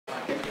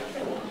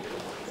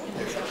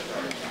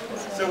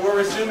So we're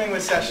resuming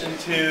with session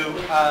 2,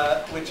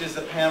 which is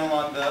a panel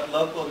on the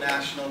local,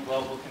 national,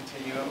 global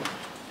continuum.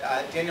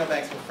 Daniel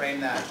Banks will frame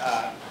that,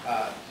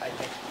 I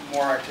think,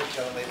 more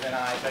articulately than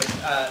I.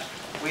 But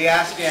we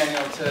asked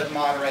Daniel to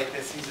moderate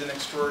this. He's an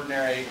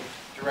extraordinary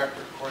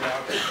director,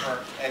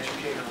 choreographer,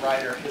 educator,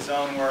 writer. His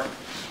own work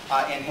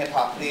in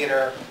hip-hop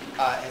theater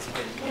has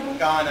been in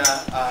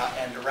Ghana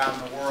and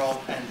around the world,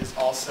 and is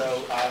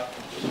also,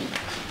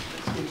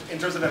 in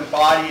terms of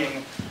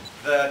embodying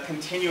the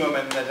continuum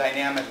and the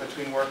dynamic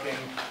between working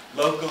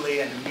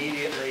locally and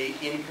immediately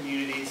in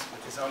communities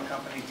with his own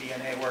company,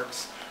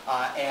 DNAWORKS,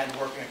 and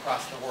working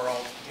across the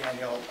world.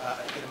 Daniel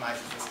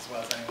epitomizes this as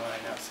well as anyone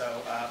I know.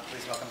 So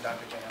please welcome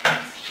Dr. Daniel.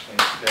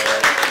 Thanks,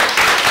 Derek.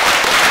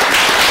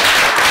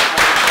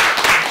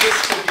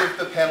 Just to give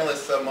the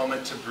panelists a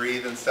moment to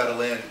breathe and settle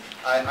in,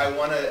 I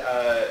want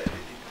to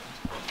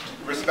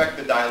respect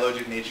the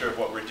dialogic nature of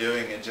what we're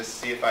doing and just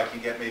see if I can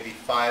get maybe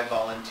 5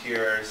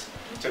 volunteers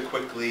to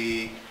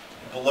quickly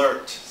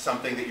blurt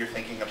something that you're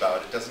thinking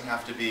about. It doesn't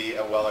have to be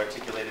a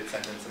well-articulated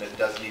sentence, and it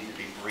does need to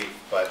be brief,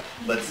 but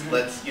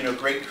let's you know,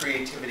 great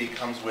creativity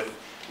comes with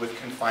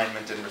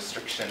confinement and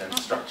restriction and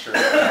structure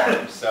and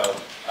form. So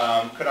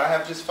could I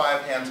have just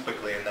 5 hands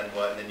quickly, and then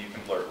you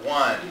can blurt.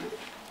 1,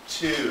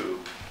 2,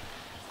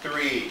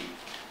 3.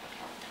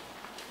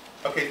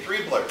 Okay,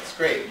 3 blurts,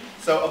 great.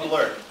 So a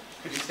blurt.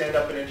 Could you stand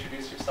up and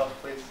introduce yourself,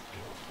 please?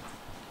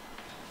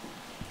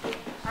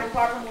 I'm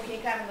Barbara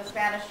Mujica. I'm in the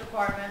Spanish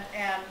department,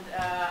 and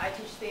I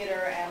teach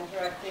theater and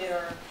direct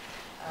theater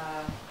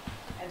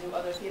and do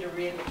other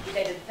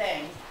theater-related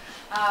things.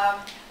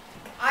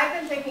 I've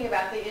been thinking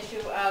about the issue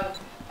of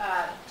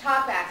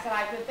talkbacks, and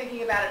I've been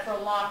thinking about it for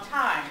a long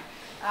time.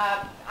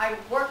 I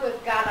work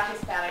with Ghana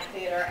Hispanic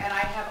Theater, and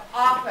I have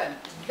often,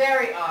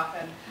 very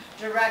often,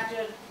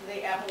 directed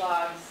the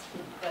epilogues,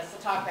 the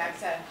talkback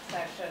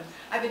section.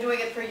 I've been doing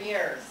it for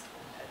years,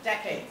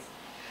 decades.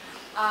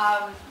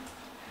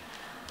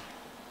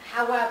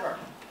 However,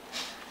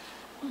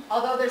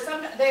 although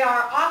they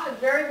are often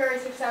very, very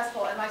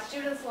successful, and my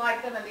students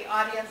like them, and the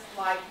audience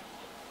likes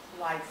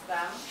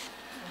them,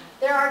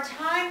 there are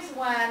times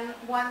when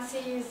one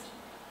sees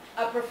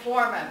a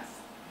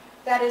performance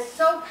that is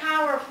so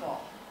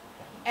powerful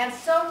and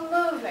so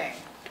moving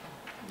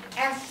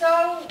and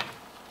so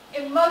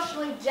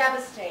emotionally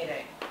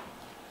devastating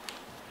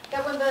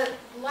that when the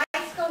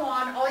lights go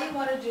on, all you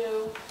want to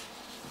do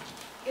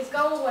is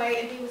go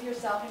away and be with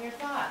yourself and your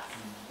thoughts.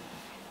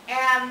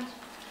 And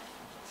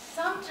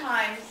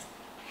sometimes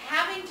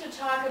having to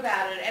talk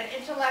about it and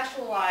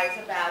intellectualize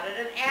about it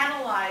and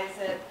analyze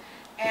it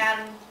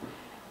and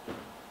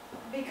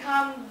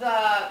become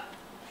the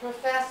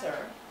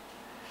professor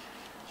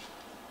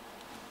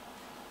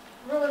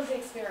ruins the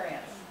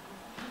experience.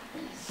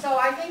 So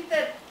I think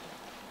that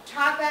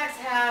talkbacks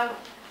have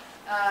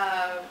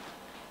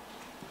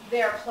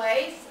their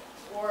place,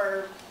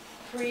 or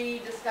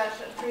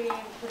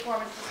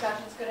pre-performance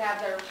discussions could have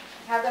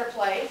their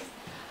place.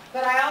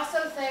 But I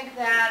also think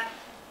that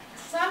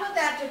some of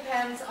that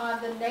depends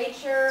on the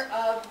nature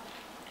of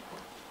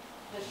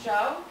the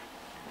show.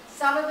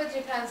 Some of it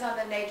depends on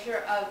the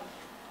nature of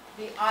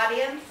the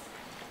audience.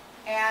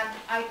 And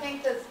I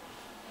think that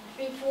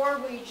before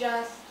we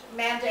just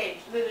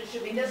mandate that it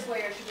should be this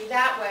way or it should be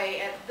that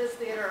way at this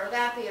theater or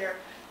that theater,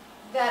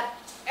 that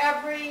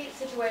every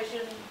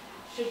situation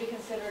should be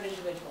considered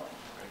individually.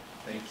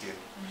 Thank you.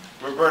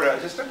 Roberta,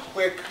 just a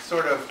quick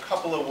sort of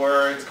couple of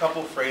words,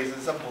 couple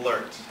phrases, a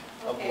blurt.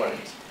 A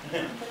blurt.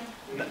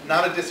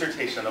 Not a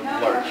dissertation, a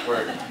blurt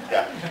word.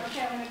 Yeah.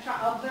 Okay, I'm going to try.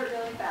 I'll blurt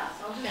really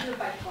fast. I'll just do it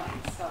by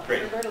points. So,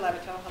 great. Roberta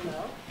Levito,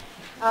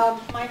 hello.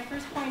 My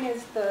first point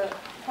is the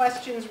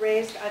questions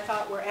raised I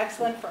thought were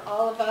excellent for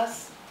all of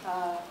us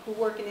who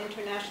work in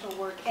international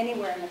work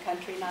anywhere in the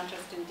country, not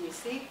just in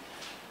DC.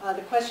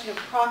 The question of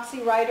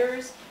proxy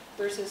writers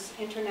versus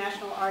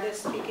international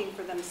artists speaking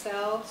for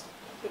themselves.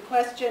 The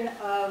question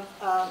of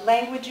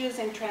languages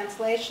in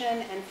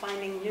translation and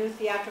finding new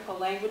theatrical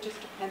languages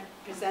to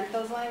present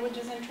those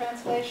languages in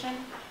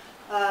translation.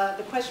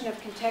 The question of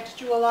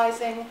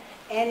contextualizing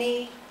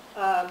any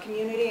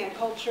community and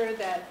culture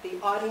that the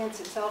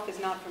audience itself is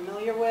not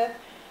familiar with.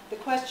 The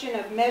question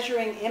of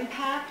measuring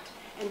impact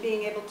and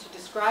being able to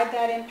describe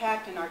that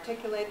impact and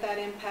articulate that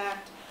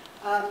impact.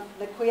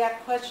 The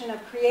question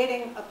of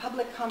creating a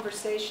public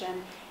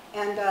conversation.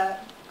 And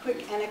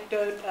quick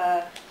anecdote,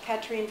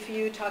 Catherine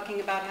Fiu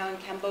talking about how in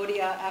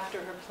Cambodia, after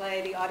her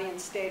play, the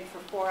audience stayed for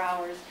 4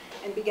 hours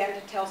and began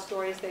to tell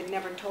stories they'd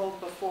never told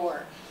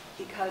before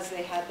because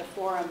they had the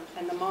forum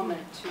and the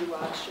moment to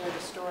share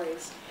the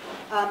stories.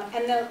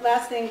 And the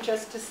last thing,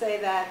 just to say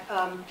that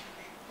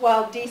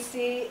while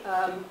DC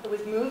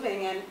was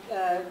moving, and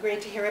great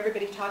to hear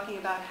everybody talking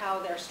about how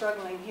they're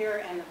struggling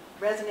here and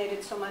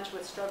resonated so much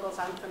with struggles.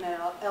 I'm from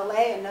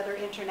LA, another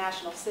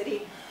international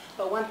city.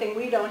 But one thing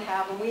we don't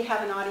have, when we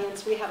have an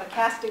audience, we have a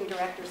casting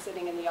director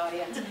sitting in the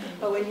audience.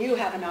 But when you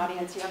have an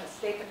audience, you have a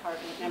State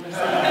Department member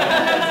sitting in the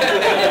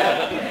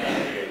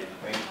audience.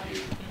 Thank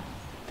you.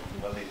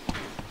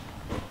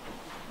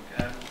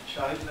 I'm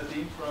Shahid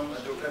Nadeem from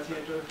Adjunct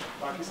Theatre,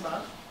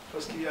 Pakistan.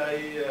 Firstly,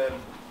 I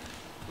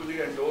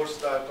fully endorse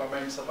the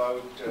comments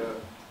about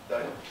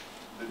the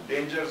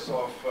dangers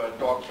of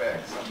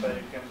talkbacks. Sometimes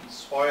it can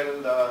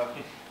spoil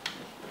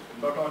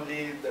not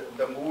only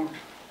the mood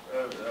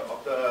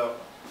of the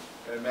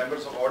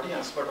members of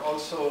audience, but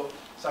also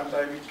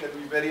sometimes it can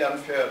be very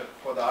unfair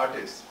for the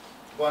artist.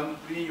 One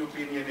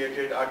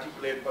pre-opinionated,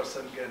 articulate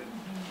person can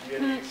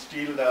really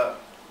steal the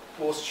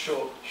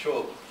post-show.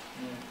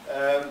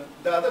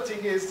 The other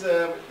thing is,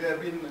 there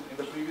have been, in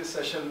the previous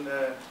session,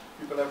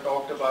 people have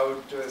talked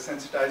about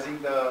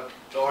sensitizing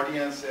the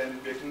audience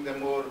and making them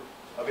more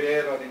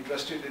aware or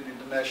interested in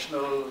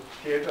international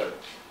theatre.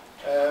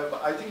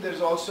 I think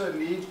there's also a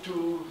need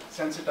to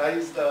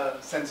sensitize the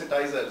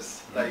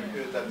sensitizers, like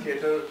the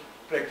theatre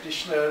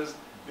practitioners,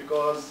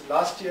 because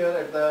last year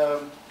at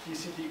the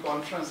TCT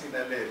conference in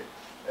LA,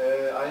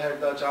 I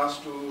had the chance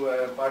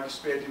to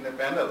participate in a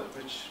panel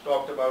which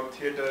talked about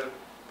theatre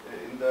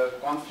in the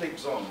conflict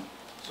zone.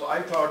 So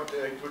I thought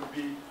it would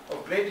be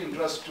of great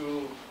interest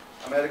to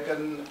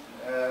American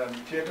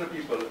theatre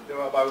people. There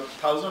were about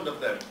 1,000 of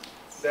them,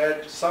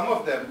 that some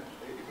of them,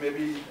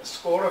 maybe a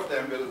score of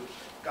them, will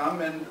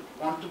come and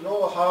want to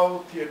know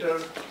how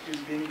theatre is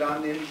being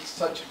done in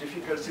such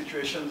difficult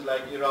situations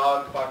like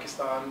Iraq,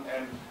 Pakistan,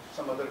 and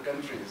some other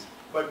countries.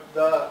 But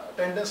the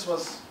attendance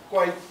was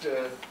quite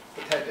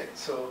pathetic.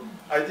 So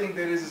I think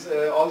there is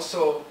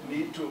also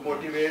need to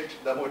motivate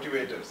the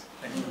motivators.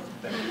 Thank you.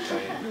 Thank you,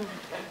 Saeed.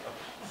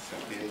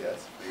 Cynthia,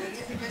 yes,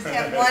 please. I just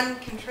have one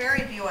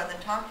contrary view on the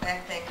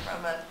talkback thing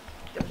from a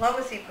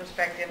diplomacy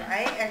perspective.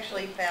 I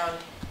actually found,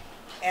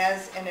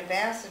 as an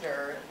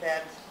ambassador,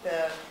 that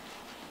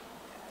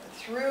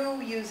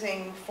through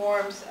using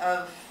forms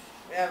of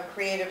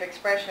creative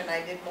expression,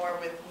 I did more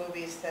with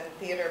movies than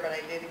theater, but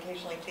I did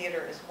occasionally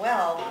theater as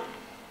well,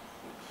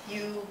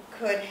 you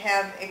could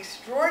have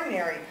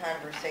extraordinary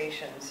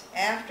conversations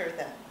after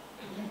them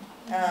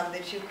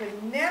that you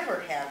could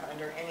never have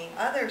under any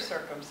other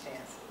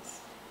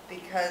circumstances,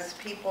 because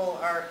people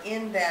are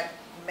in that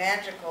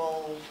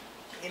magical,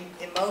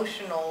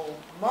 emotional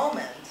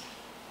moment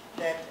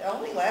that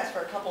only lasts for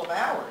a couple of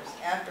hours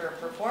after a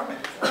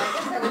performance. And I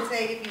guess I would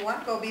say, if you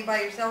want to go be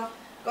by yourself,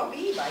 go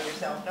be by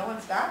yourself. No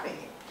one's stopping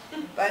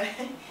you.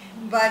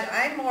 But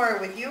I'm more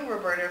with you,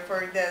 Roberta,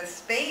 for the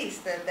space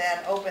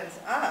that opens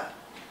up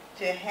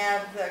to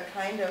have the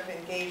kind of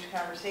engaged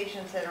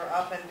conversations that are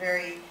often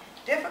very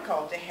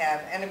difficult to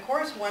have. And of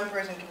course, one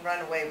person can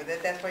run away with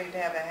it. That's why you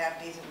have a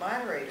half-decent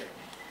moderator.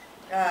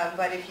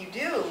 But if you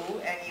do,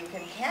 and you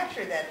can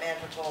capture that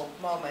magical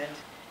moment,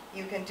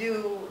 you can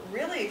do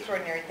really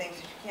extraordinary things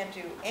that you can't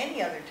do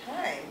any other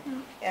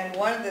time. And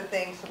one of the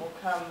things that will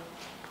come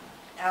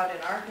out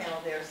in our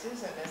panel there,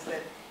 Susan, is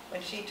that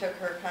when she took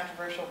her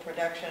controversial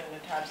production,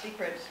 The Top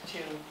Secret, to,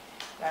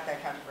 not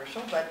that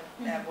controversial, but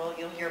well,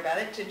 you'll hear about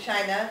it, to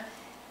China,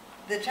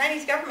 the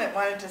Chinese government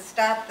wanted to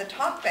stop the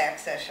talkback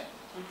session.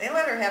 They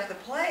let her have the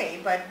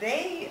play, but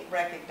they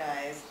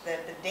recognized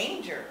that the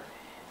danger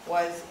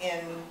was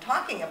in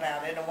talking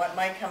about it and what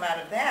might come out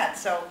of that.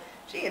 So,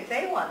 gee, if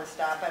they want to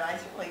stop it, I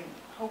certainly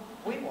hope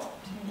we won't.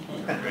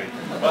 Great.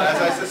 Well,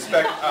 as I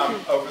suspect,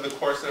 over the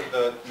course of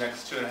the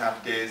next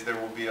 2.5 days, there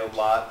will be a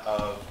lot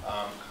of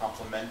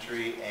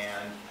complementary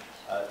and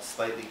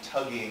slightly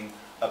tugging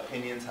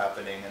opinions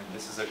happening, and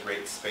this is a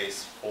great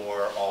space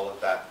for all of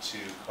that to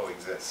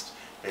coexist.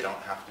 They don't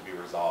have to be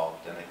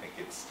resolved, and I think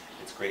it's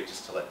great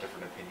just to let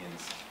different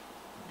opinions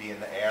be in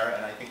the air.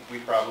 And I think we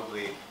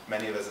probably,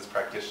 many of us as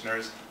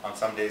practitioners, on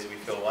some days we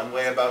feel one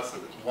way about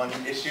one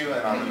issue,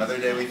 and on another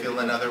day we feel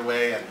another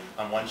way, and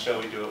on one show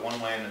we do it one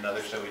way, and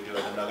another show we do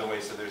it another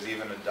way. So there's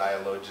even a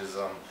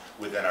dialogism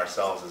within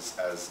ourselves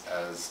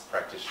as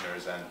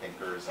practitioners and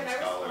thinkers and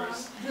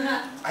scholars.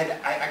 I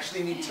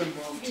actually need to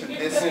move to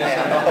this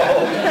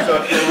panel,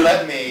 so if you'll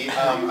let me,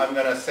 I'm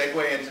going to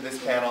segue into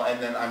this panel, and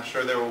then I'm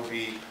sure there will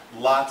be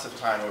lots of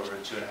time over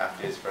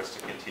 2.5 days for us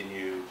to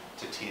continue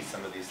to tease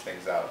some of these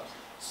things out.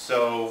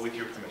 So, with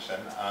your permission,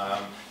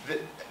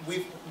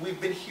 we've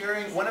been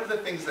hearing, one of the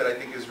things that I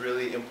think is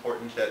really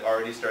important that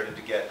already started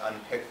to get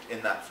unpicked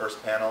in that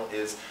first panel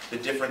is the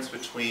difference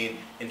between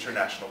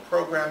international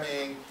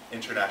programming,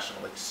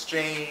 international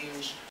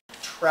exchange,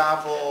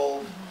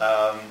 travel,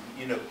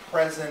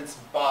 presence,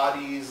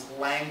 bodies,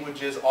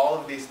 languages. All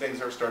of these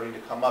things are starting to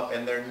come up,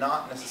 and they're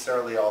not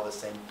necessarily all the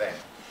same thing.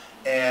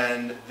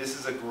 And this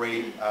is a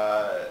great,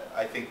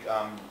 I think,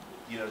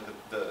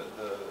 the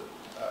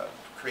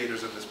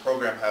creators of this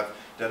program have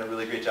done a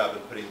really great job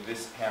in putting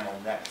this panel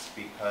next,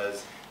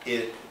 because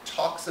it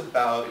talks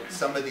about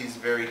some of these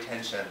very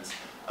tensions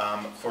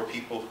for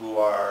people who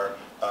are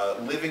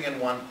living in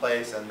one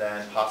place and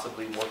then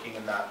possibly working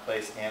in that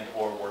place and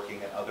or working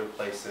in other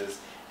places,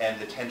 and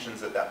the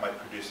tensions that that might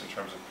produce in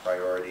terms of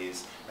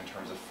priorities, in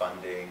terms of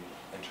funding,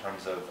 in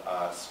terms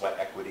of sweat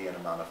equity and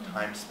amount of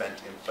time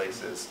spent in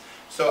places.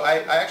 So I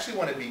actually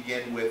want to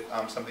begin with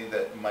something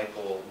that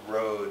Michael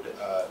Rode,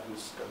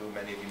 who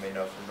many of you may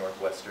know from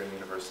Northwestern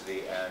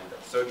University and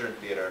Sojourn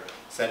Theater,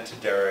 sent to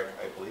Derek,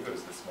 I believe it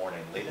was this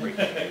morning, late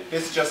breaking news.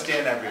 This just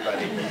in,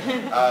 everybody.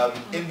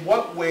 In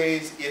what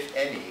ways, if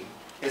any,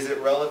 is it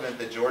relevant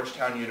that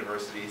Georgetown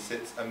University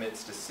sits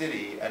amidst a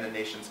city and a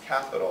nation's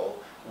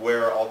capital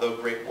where, although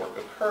great work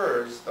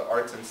occurs, the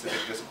arts and civic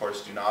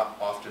discourse do not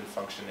often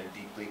function in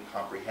deeply,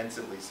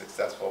 comprehensively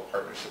successful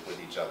partnership with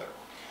each other?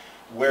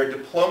 Where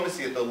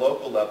diplomacy at the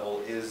local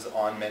level is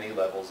on many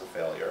levels a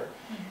failure,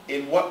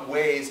 in what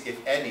ways,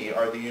 if any,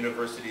 are the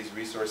university's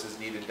resources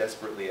needed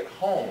desperately at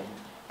home,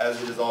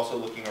 as it is also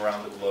looking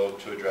around the globe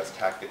to address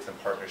tactics and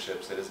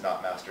partnerships it has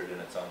not mastered in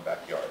its own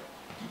backyard?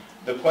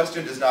 The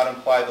question does not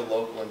imply the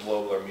local and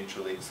global are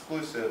mutually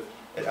exclusive.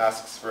 It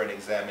asks for an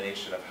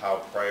examination of how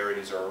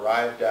priorities are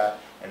arrived at,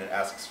 and it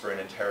asks for an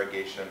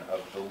interrogation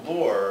of the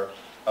lure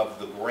of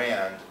the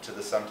grand to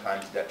the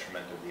sometimes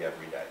detriment of the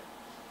everyday.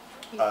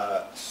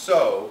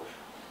 So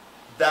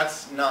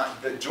that's not,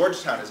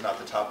 Georgetown is not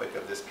the topic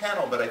of this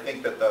panel, but I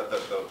think that the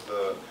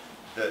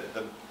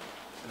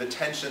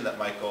tension that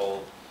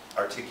Michael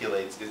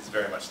articulates is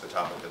very much the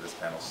topic of this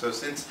panel. So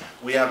since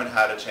we haven't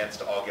had a chance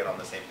to all get on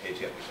the same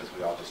page yet because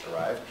we all just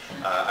arrived,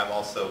 I'm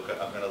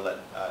going to let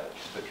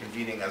the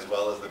convening as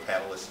well as the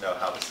panelists know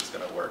how this is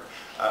going to work.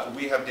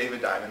 We have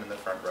David Diamond in the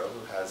front row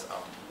who has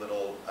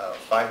little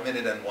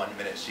 5-minute and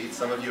 1-minute sheets.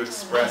 Some of you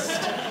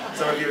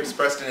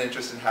expressed an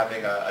interest in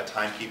having a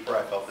timekeeper.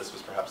 I felt this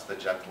was perhaps the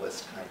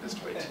gentlest, kindest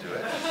way to do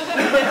it.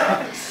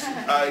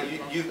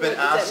 You've been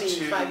asked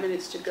to 5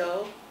 minutes to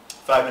go.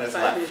 5 minutes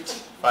 5 left.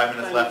 minutes. 5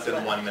 minutes left and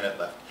left. 1 minute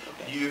left.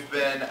 Okay. You've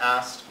been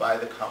asked by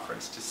the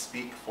conference to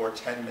speak for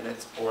 10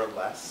 minutes or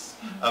less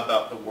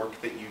about the work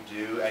that you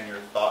do and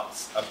your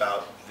thoughts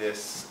about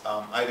this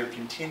either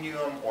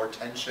continuum or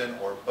tension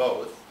or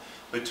both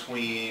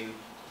between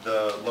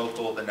the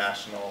local, the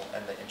national,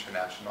 and the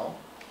international.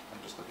 I'm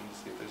just looking to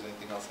see if there's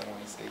anything else I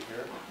want to say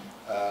here.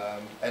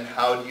 And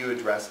how do you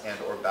address and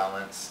or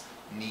balance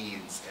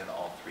needs in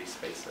all three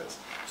spaces?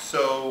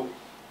 So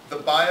the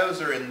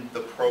bios are in the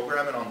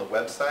program and on the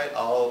website.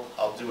 I'll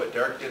do what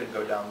Derek did and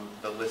go down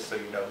the list so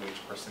you know who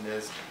each person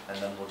is, and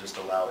then we'll just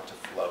allow it to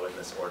flow in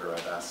this order.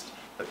 I've asked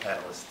the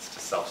panelists to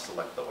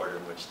self-select the order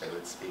in which they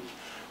would speak.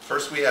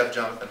 First we have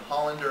Jonathan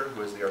Hollander,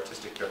 who is the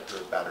Artistic Director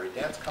of Battery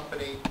Dance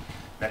Company.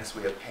 Next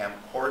we have Pam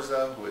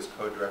Korza, who is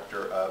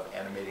co-director of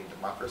Animating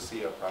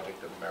Democracy, a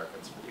project of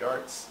Americans for the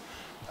Arts.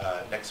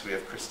 Next we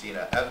have Christine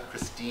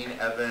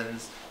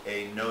Evans,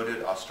 a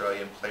noted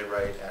Australian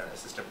playwright and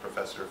assistant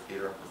professor of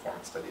theater and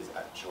performance studies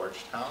at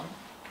Georgetown.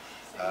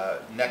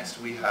 Next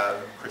we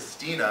have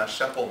Christina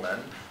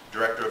Scheppelmann,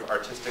 director of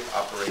artistic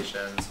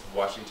operations,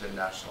 Washington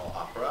National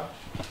Opera.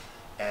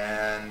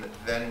 And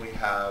then we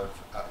have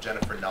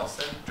Jennifer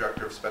Nelson,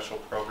 director of special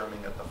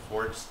programming at the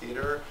Ford's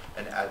Theater,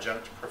 an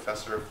adjunct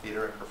professor of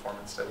theater and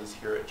performance studies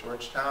here at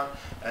Georgetown.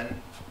 And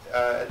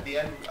at the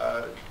end,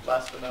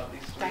 last but not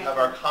least, we have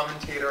our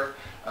commentator,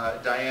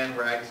 Diane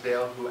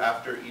Ragsdale, who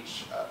after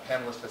each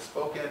panelist has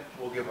spoken,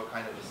 will give a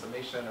kind of a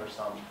summation or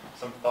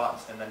some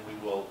thoughts, and then we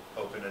will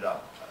open it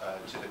up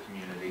to the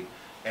community.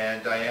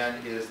 And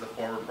Diane is the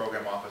former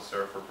program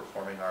officer for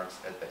performing arts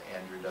at the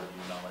Andrew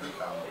W. Mellon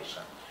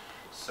Foundation.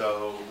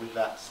 So with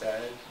that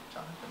said,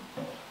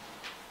 Jonathan.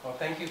 Well,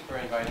 thank you for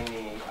inviting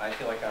me. I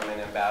feel like I'm an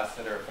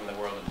ambassador from the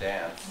world of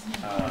dance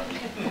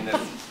in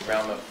this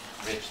realm of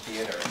rich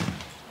theater.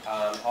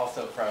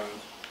 Also from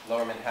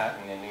Lower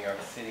Manhattan in New York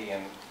City,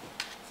 and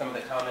some of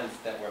the comments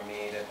that were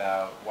made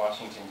about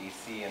Washington,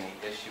 D.C. and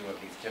the issue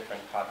of these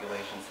different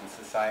populations and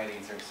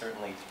societies are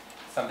certainly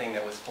something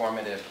that was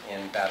formative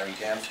in Battery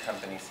Dance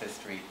Company's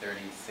history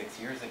 36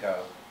 years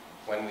ago,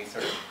 when we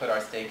sort of put our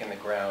stake in the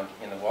ground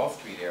in the Wall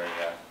Street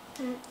area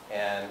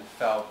and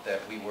felt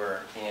that we were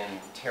in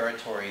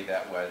territory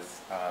that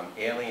was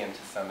alien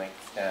to some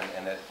extent,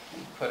 and that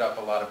put up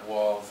a lot of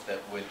walls that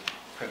would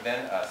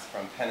prevent us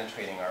from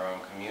penetrating our own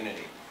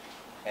community.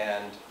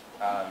 And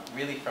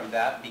really from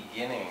that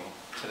beginning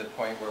to the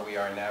point where we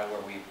are now,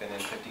 where we've been in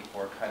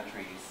 54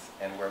 countries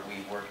and where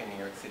we work in New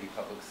York City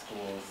public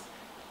schools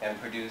and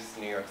produce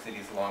New York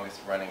City's longest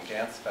running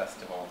dance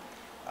festival,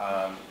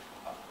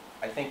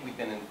 I think we've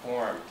been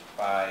informed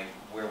by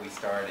where we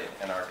started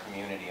and our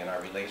community and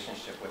our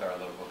relationship with our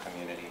local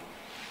community,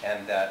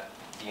 and that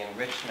the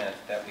enrichment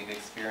that we've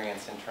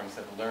experienced in terms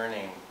of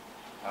learning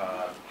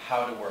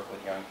how to work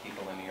with young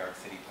people in New York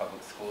City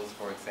public schools,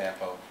 for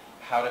example,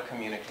 how to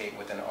communicate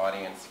with an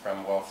audience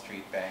from Wall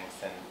Street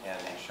banks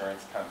and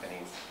insurance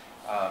companies,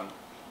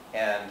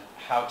 and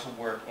how to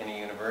work in a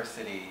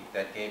university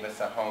that gave us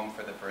a home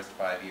for the first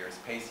 5 years,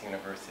 Pace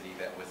University,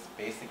 that was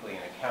basically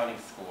an accounting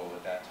school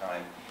at that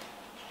time.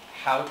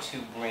 How to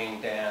bring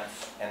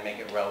dance and make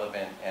it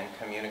relevant and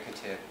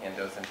communicative in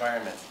those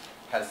environments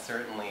has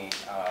certainly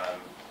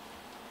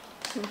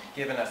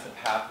given us a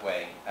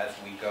pathway as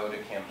we go to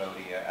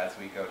Cambodia, as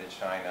we go to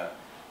China,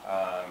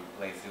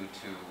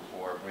 Lesotho,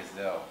 or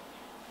Brazil.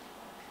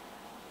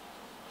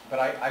 But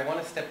I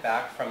want to step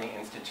back from the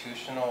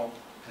institutional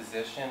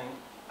position.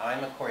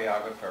 I'm a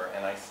choreographer,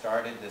 and I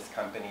started this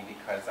company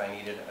because I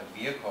needed a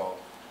vehicle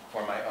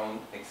for my own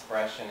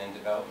expression and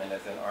development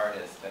as an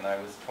artist. And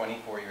I was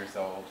 24 years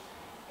old,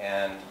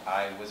 and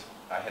I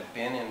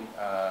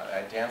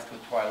danced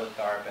with Twyla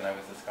Tharp, and I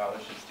was a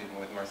scholarship student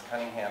with Merce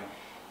Cunningham,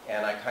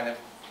 and I kind of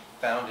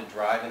found a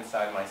drive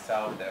inside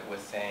myself that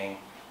was saying,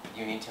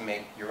 you need to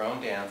make your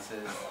own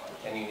dances,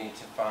 and you need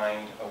to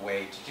find a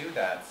way to do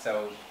that.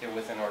 So there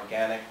was an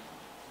organic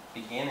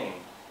beginning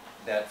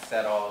that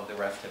set all of the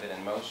rest of it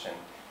in motion.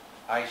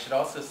 I should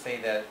also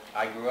say that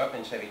I grew up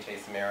in Chevy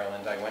Chase,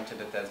 Maryland. I went to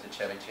Bethesda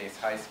Chevy Chase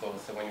High School,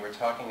 so when you were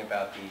talking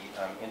about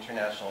the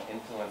international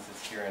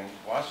influences here in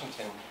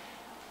Washington,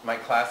 my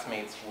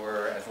classmates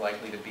were as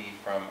likely to be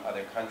from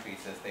other countries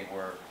as they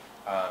were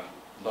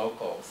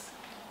locals.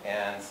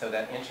 And so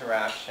that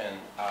interaction,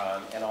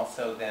 and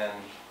also then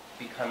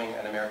becoming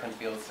an American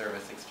Field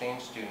Service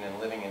exchange student and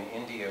living in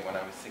India when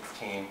I was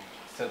 16,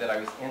 so that I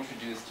was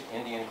introduced to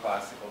Indian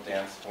classical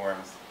dance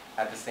forms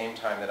at the same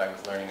time that I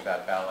was learning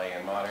about ballet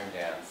and modern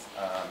dance.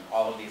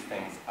 All of these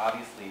things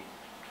obviously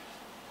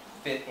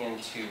fit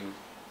into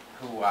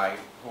who I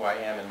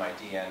am in my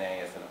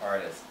DNA as an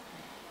artist.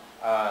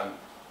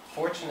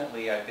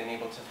 Fortunately, I've been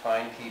able to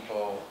find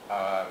people,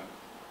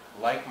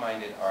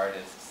 like-minded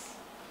artists,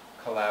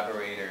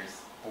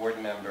 collaborators, board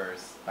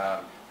members,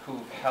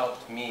 who've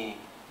helped me,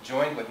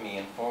 joined with me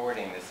in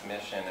forwarding this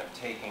mission of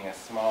taking a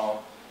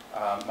small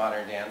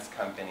modern dance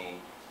company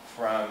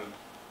from,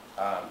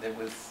 that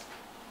was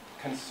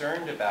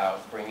concerned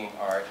about bringing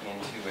art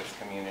into its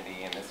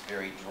community in this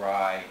very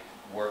dry,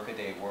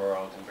 workaday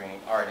world, and bringing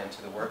art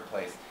into the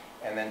workplace,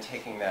 and then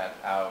taking that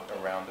out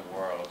around the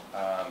world.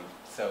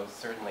 So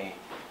certainly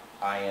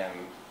I am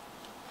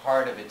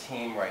part of a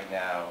team right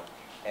now,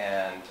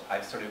 and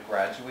I've sort of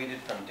graduated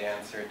from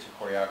dancer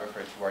to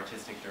choreographer to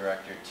artistic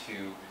director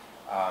to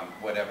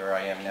whatever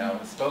I am now, a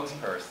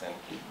spokesperson.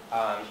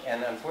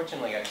 And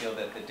unfortunately, I feel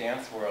that the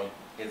dance world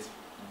is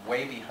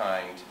way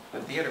behind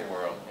the theater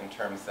world in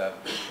terms of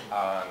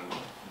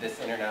this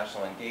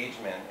international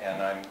engagement,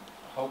 and I'm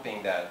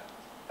hoping that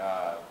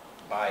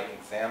by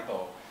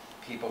example,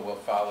 people will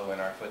follow in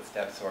our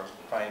footsteps or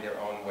find their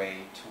own way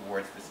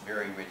towards this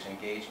very rich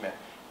engagement,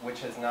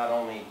 which has not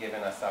only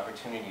given us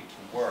opportunity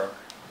to work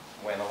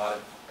when a lot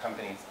of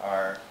companies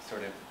are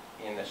sort of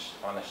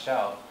on the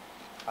shelf,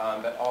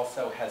 but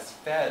also has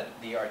fed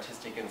the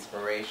artistic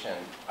inspiration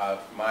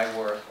of my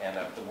work and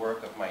of the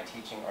work of my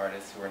teaching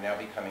artists who are now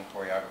becoming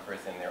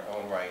choreographers in their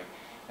own right.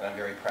 And I'm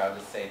very proud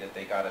to say that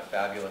they got a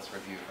fabulous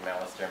review from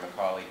Alistair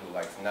Macaulay, who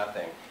likes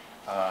nothing,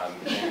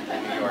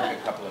 in New York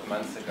a couple of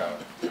months ago.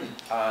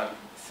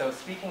 So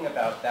speaking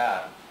about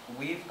that,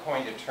 we've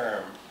coined a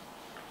term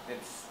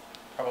that's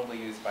probably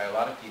used by a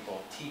lot of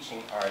people,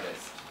 teaching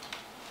artist.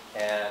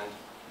 And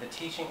the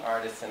teaching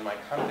artists in my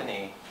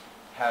company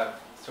have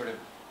sort of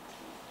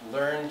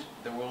learned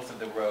the rules of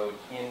the road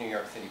in New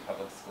York City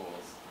public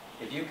schools.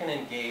 If you can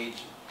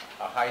engage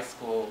a high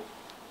school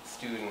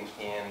student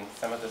in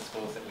some of the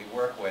schools that we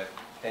work with,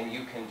 then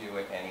you can do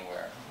it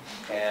anywhere.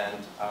 And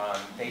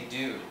they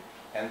do.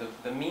 And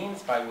the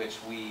means by which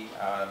we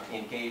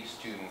engage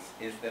students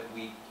is that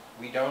we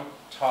don't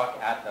talk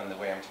at them the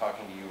way I'm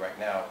talking to you right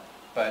now,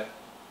 but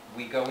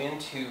we go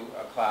into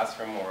a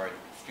classroom or a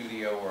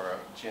studio or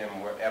a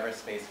gym, wherever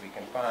space we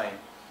can find,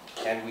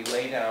 and we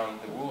lay down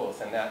the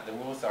rules, and that the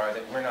rules are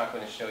that we're not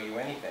going to show you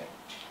anything.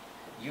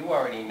 You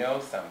already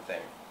know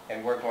something,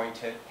 and we're going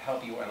to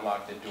help you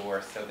unlock the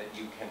door so that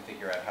you can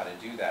figure out how to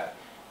do that.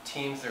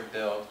 Teams are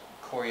built,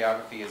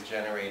 choreography is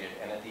generated,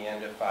 and at the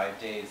end of 5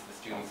 days, the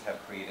students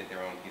have created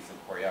their own piece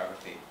of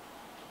choreography.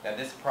 Now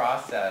this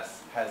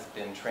process has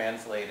been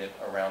translated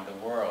around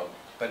the world,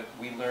 but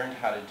we learned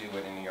how to do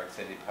it in New York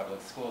City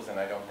public schools, and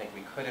I don't think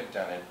we could have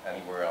done it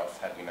anywhere else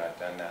had we not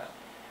done that.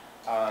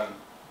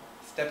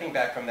 Stepping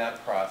back from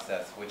that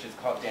process, which is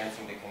called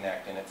Dancing to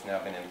Connect, and it's now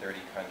been in 30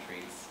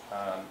 countries,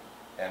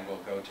 and we'll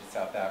go to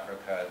South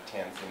Africa,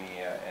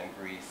 Tanzania, and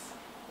Greece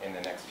in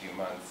the next few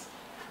months.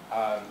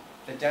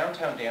 The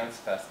Downtown Dance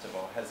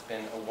Festival has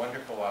been a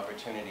wonderful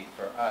opportunity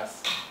for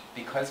us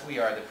because we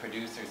are the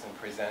producers and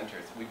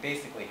presenters. We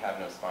basically have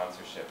no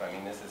sponsorship. I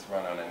mean, this is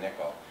run on a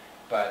nickel.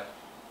 But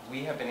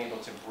we have been able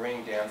to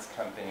bring dance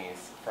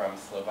companies from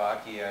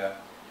Slovakia,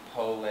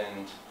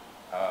 Poland,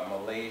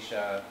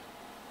 Malaysia,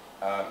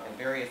 and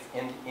various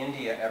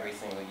India every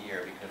single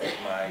year because of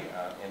my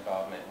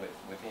involvement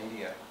with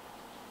India.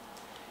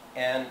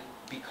 And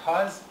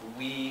because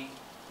we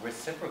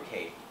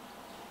reciprocate,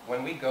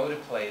 when we go to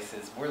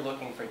places, we're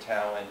looking for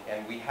talent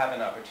and we have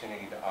an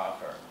opportunity to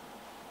offer.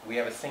 We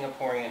have a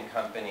Singaporean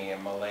company, a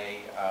Malay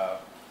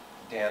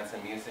dance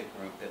and music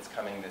group that's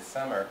coming this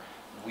summer.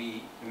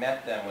 We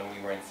met them when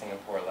we were in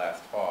Singapore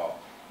last fall.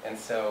 And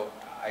so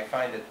I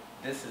find that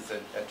this is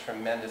a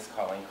tremendous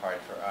calling card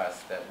for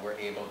us, that we're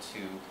able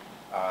to,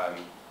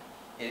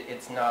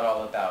 it's not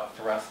all about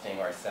thrusting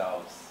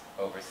ourselves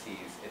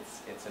overseas.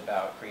 It's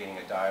about creating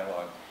a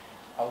dialogue.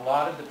 A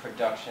lot of the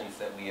productions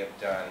that we have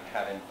done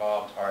have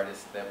involved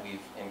artists that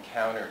we've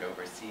encountered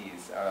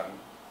overseas.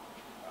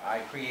 I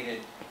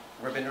created,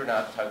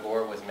 Rabindranath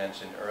Tagore was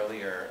mentioned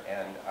earlier,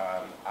 and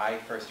I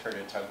first heard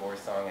a Tagore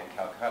song in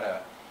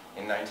Calcutta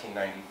in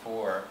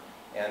 1994,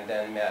 and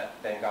then met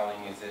Bengali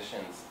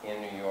musicians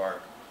in New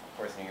York. Of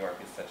course, New York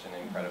is such an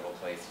incredible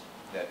place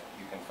that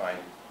you can find,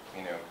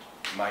 you know,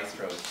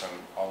 maestros from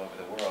all over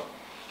the world.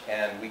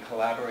 And we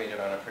collaborated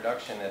on a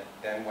production that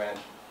then went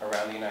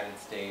around the United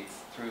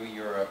States, through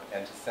Europe,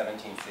 and to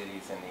 17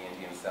 cities in the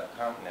Indian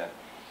subcontinent.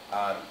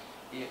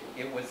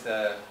 It was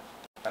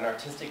an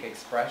artistic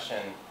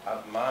expression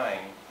of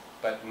mine,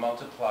 but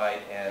multiplied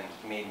and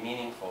made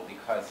meaningful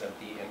because of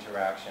the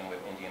interaction with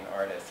Indian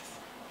artists.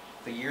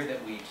 The year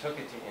that we took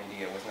it to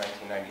India was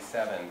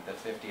 1997, the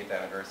 50th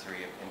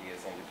anniversary of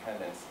India's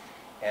independence.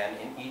 And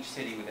in each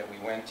city that we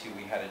went to,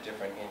 we had a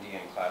different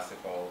Indian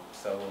classical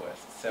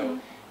soloist. So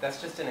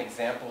that's just an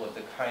example of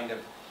the kind of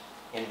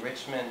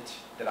enrichment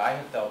that I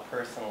have felt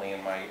personally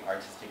in my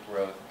artistic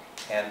growth,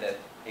 and that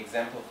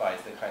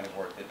exemplifies the kind of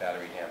work that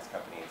Battery Dance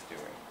Company is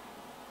doing.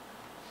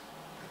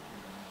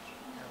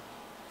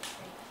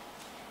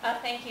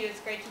 Thank you.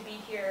 It's great to be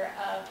here.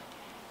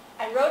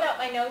 I wrote out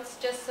my notes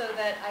just so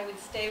that I would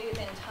stay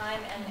within time,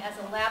 and as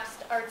a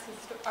lapsed art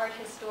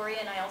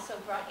historian, I also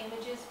brought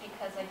images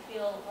because I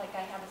feel like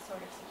I have a sort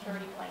of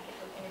security blanket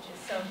with images.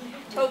 So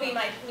Toby,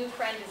 my new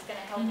friend, is going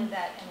to help with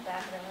that in the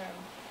back of the room.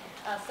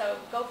 So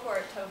go for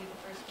it, Toby,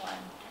 the first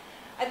one.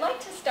 I'd like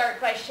to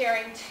start by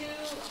sharing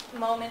two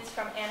moments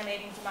from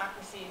Animating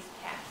Democracy's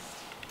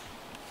past.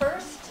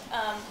 First,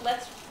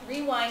 let's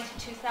rewind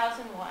to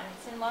 2001.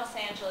 It's in Los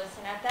Angeles,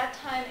 and at that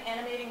time,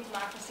 Animating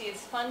Democracy is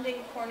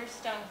funding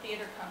Cornerstone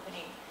Theater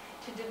Company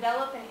to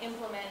develop and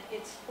implement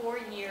its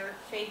 4-year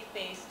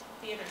faith-based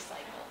theater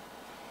cycle.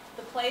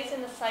 The plays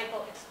in the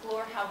cycle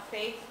explore how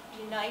faith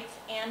unites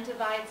and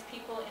divides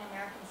people in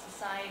American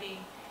society,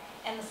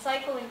 and the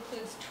cycle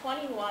includes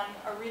 21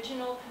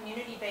 original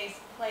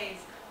community-based plays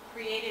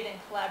created in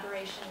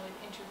collaboration with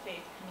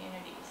interfaith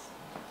communities.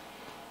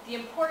 The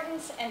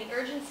importance and the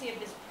urgency of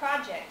this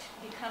project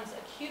becomes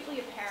acutely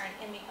apparent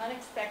in the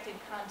unexpected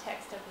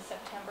context of the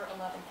September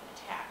 11th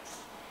attacks.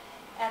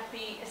 At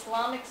the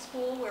Islamic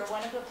school where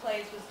one of the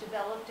plays was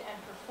developed and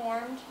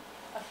performed,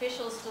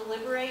 officials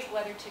deliberate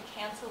whether to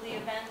cancel the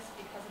events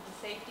because of the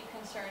safety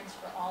concerns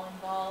for all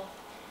involved,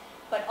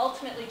 but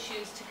ultimately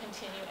choose to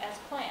continue as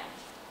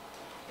planned.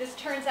 This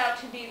turns out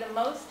to be the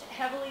most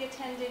heavily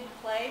attended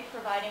play,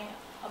 providing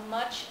a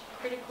much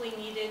critically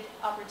needed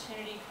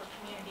opportunity for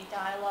community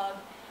dialogue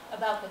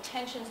about the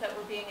tensions that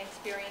were being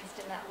experienced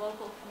in that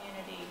local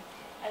community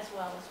as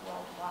well as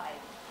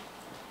worldwide.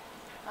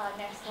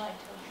 Next slide,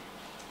 Toby.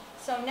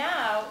 So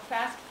now,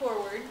 fast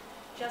forward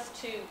just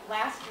to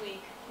last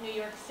week, New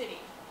York City.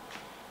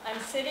 I'm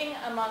sitting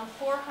among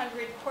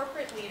 400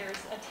 corporate leaders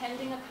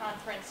attending a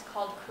conference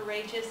called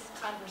Courageous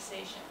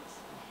Conversations.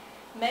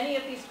 Many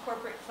of these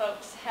corporate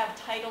folks have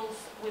titles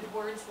with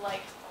words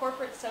like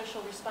corporate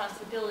social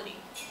responsibility,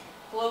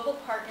 global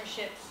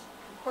partnerships,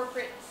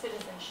 corporate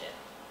citizenship.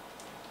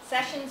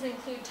 Sessions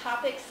include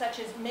topics such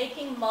as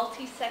making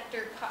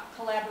multi-sector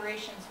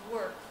collaborations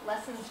work,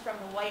 lessons from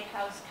the White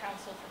House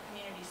Council for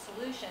Community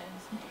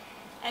Solutions,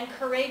 and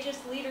courageous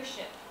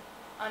leadership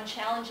on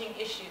challenging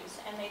issues,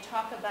 and they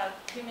talk about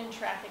human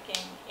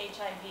trafficking,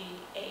 HIV,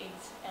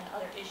 AIDS, and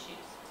other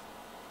issues.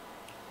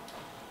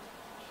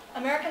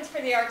 Americans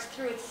for the Arts,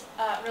 through its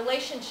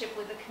relationship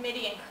with the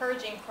Committee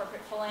Encouraging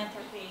Corporate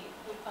Philanthropy,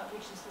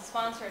 which is the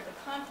sponsor of the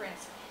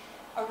conference,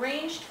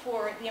 arranged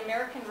for the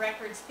American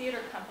Records Theater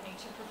Company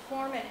to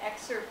perform an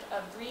excerpt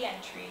of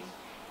Re-Entry,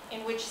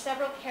 in which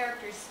several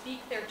characters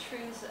speak their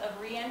truths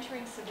of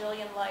re-entering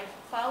civilian life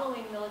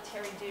following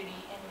military duty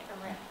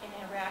in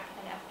Iraq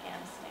and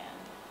Afghanistan.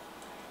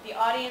 The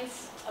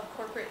audience of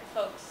corporate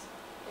folks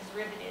is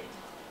riveted.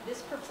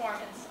 This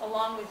performance,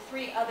 along with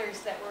 3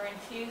 others that were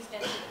infused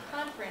into the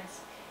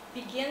conference,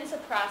 begins a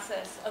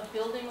process of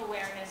building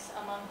awareness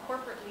among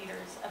corporate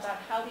leaders about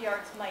how the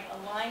arts might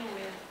align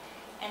with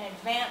and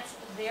advance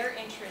their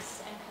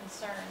interests and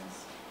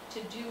concerns to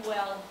do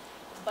well,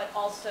 but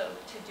also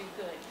to do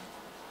good.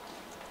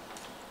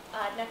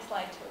 Next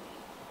slide, Toby.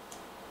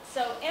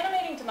 So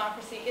Animating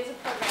Democracy is a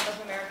program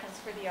of Americans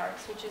for the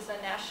Arts, which is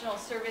a national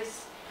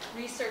service,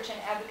 research, and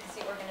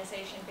advocacy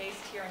organization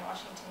based here in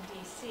Washington,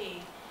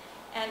 D.C.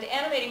 And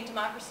Animating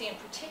Democracy in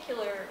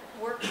particular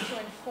works to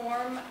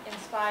inform,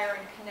 inspire,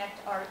 and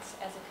connect arts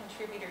as a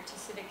contributor to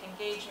civic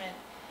engagement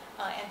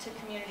and to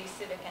community,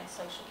 civic, and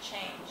social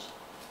change.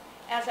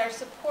 As our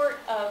support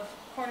of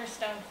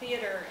Cornerstone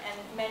Theater and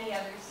many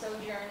others,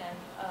 Sojourn and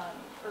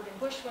Urban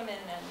Bushwomen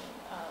and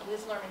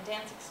Liz Lerman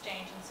Dance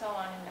Exchange and so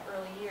on in the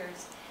early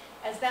years,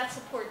 as that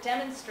support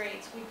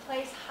demonstrates, we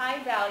place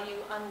high value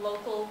on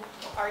local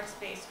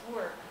arts-based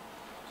work.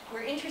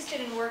 We're interested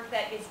in work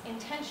that is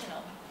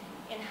intentional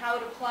in how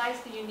it applies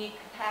the unique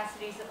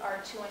capacities of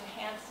art to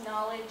enhance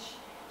knowledge,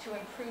 to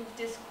improve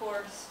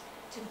discourse,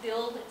 to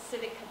build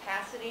civic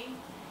capacity,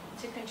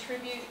 to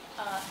contribute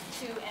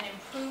to and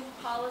improve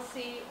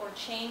policy or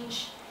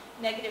change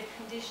negative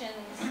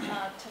conditions,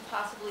 to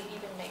possibly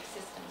even make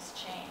systems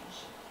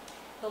change.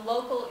 The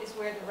local is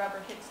where the rubber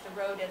hits the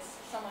road, as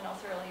someone else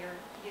earlier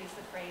used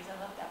the phrase,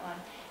 I love that one,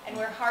 and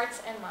where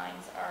hearts and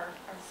minds are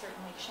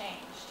certainly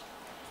changed.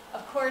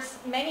 Of course,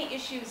 many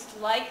issues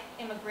like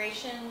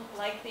immigration,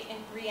 like the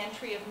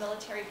re-entry of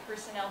military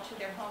personnel to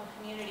their home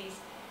communities,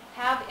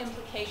 have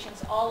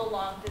implications all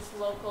along this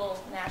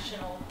local,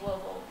 national,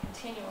 global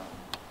continuum.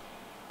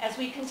 As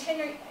we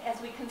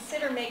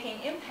consider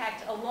making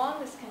impact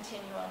along this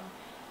continuum,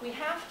 we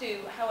have to,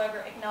 however,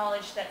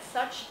 acknowledge that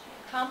such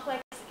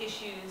complex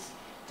issues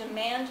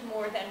demand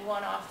more than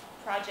one-off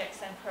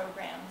projects and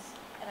programs,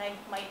 and I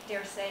might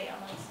dare say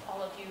amongst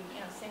all of you,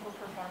 single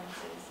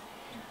performances.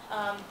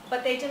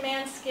 But they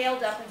demand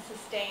scaled up and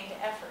sustained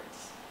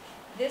efforts.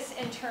 This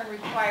in turn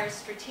requires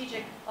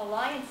strategic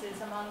alliances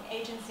among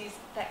agencies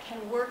that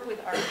can work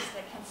with artists,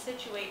 that can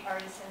situate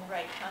artists in the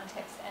right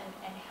context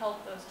and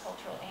help those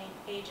cultural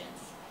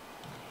agents.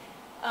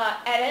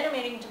 At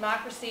Animating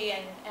Democracy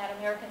and at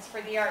Americans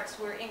for the Arts,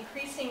 we're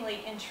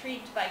increasingly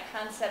intrigued by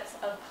concepts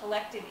of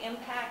collective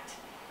impact,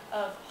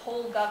 of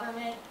whole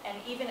government, and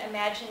even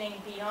imagining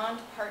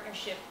beyond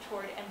partnership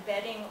toward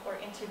embedding or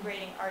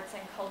integrating arts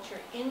and culture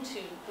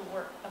into the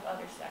work of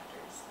other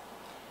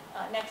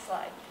sectors. Next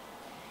slide.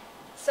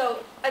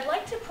 So I'd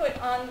like to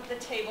put on the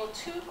table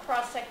two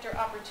cross-sector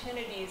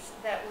opportunities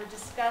that were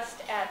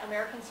discussed at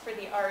Americans for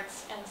the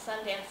Arts and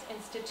Sundance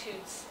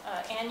Institute's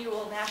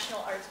annual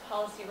National Arts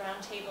Policy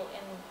Roundtable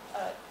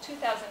in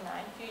 2009,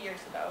 a few years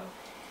ago.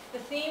 The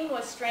theme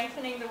was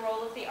strengthening the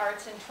role of the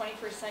arts in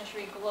 21st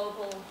century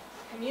global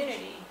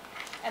community,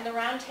 and the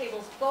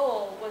roundtable's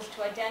goal was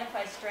to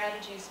identify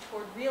strategies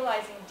toward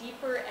realizing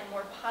deeper and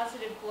more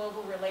positive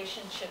global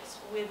relationships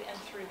with and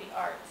through the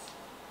arts.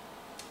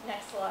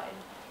 Next slide.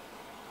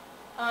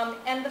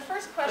 And the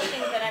first question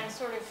that I'm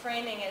sort of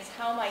framing is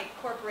how might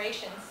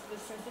corporations,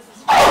 since this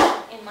is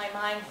in my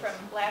mind from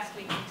last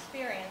week's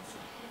experience,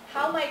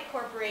 how might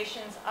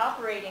corporations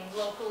operating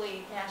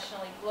locally,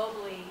 nationally,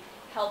 globally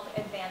help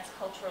advance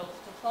cultural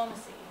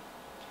diplomacy?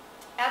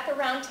 At the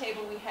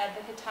roundtable, we had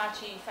the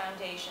Hitachi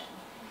Foundation,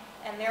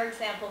 and their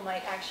example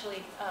might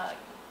actually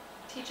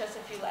teach us a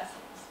few lessons.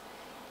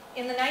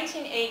 In the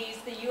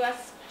 1980s, the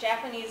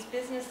U.S.-Japanese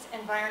business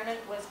environment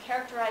was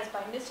characterized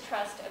by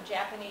mistrust of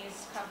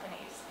Japanese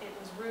companies. It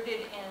was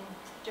rooted in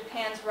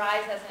Japan's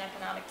rise as an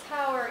economic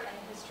power and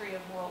the history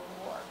of World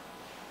War.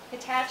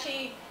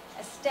 Hitachi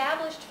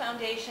established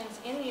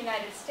foundations in the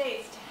United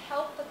States to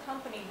help the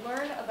company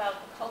learn about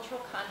the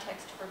cultural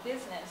context for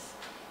business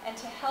and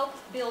to help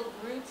build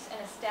roots and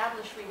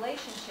establish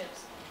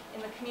relationships in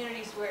the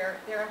communities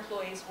where their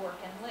employees work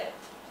and live.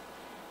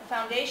 The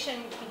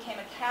foundation became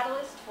a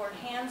catalyst for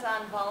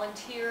hands-on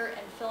volunteer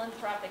and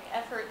philanthropic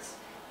efforts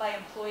by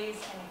employees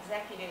and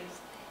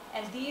executives,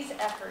 and these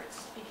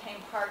efforts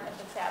became part of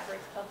the fabric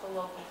of the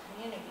local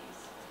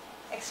communities.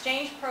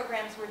 Exchange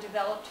programs were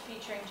developed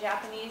featuring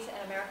Japanese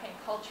and American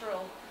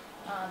cultural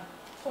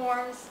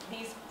forms.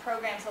 These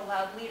programs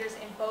allowed leaders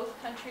in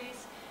both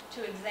countries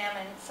to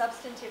examine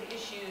substantive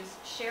issues,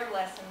 share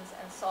lessons,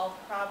 and solve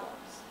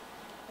problems.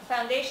 The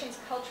foundation's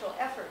cultural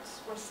efforts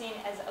were seen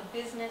as a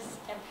business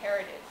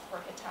imperative for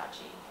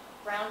Hitachi,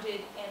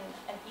 grounded in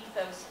an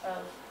ethos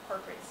of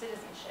corporate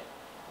citizenship.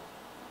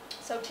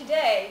 So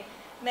today,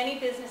 many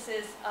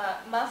businesses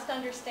must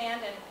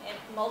understand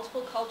in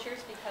multiple cultures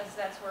because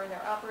that's where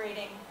they're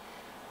operating.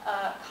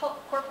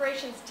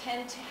 Corporations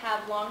tend to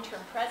have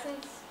long-term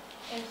presence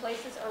in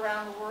places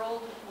around the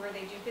world where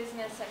they do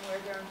business and where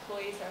their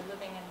employees are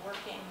living and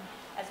working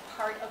as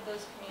part of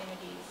those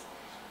communities.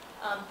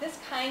 This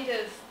kind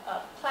of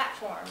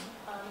platform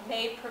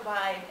may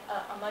provide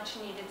a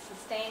much-needed,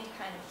 sustained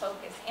kind of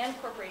focus, and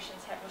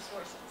corporations have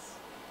resources.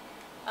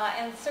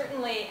 And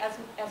certainly,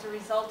 as a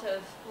result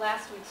of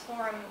last week's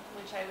forum,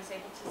 which I was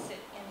able to sit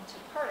into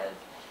part of,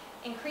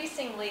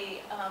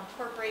 increasingly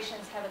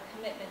corporations have a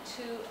commitment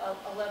to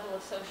a level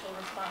of social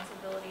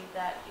responsibility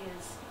that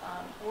is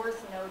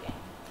worth noting.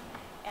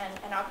 And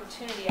an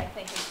opportunity, I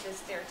think,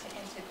 exists there to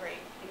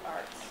integrate the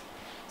arts.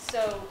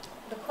 So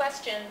the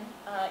question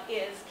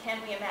is,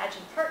 can we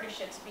imagine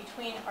partnerships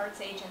between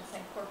arts agents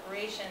and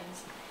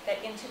corporations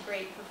that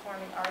integrate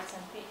performing arts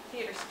and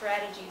theater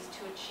strategies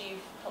to achieve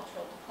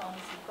cultural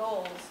diplomacy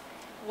goals?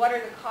 What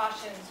are the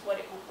cautions?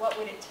 What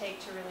would it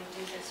take to really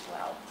do this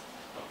well?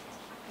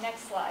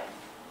 Next slide.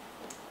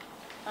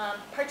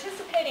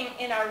 Participating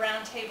in our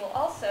roundtable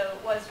also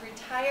was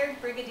retired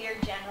Brigadier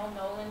General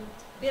Nolan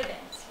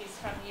Bivens. He's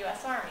from the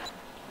U.S. Army.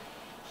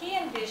 He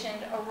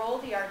envisioned a role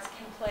the arts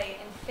can play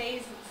in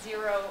Phase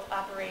 0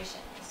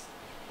 operations.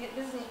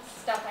 This isn't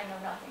stuff I know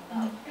nothing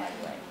about, by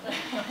the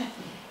way.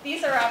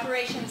 These are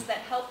operations that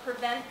help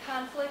prevent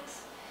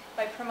conflicts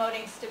by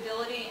promoting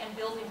stability and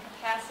building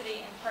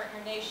capacity in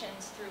partner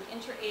nations through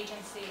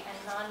interagency and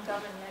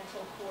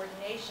non-governmental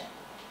coordination.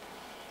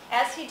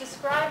 As he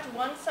described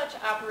one such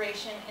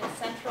operation in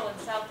Central and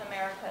South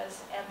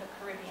Americas and the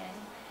Caribbean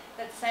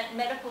that sent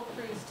medical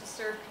crews to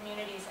serve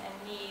communities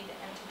in need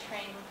and to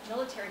train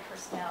military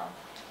personnel,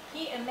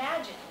 he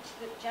imagined,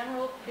 that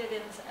General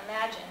Bivens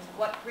imagined,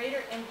 what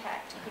greater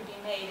impact could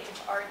be made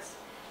if arts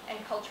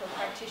and cultural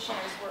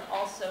practitioners were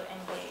also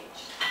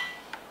engaged.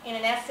 In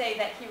an essay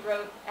that he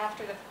wrote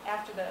after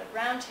the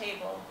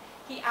roundtable,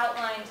 he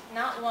outlined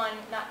not one,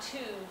 not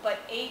two, but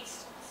 8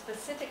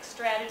 specific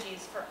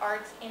strategies for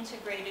arts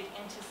integrated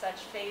into such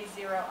Phase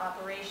 0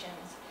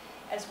 operations,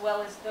 as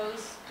well as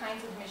those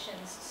kinds of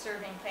missions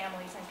serving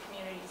families and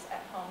communities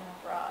at home and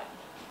abroad.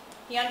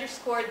 He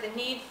underscored the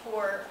need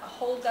for a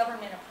whole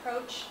government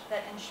approach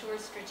that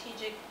ensures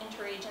strategic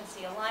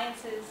interagency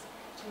alliances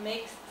to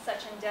make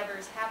such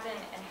endeavors happen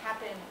and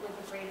happen with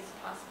the greatest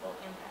possible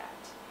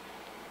impact.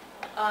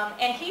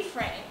 And he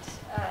framed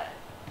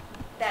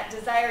that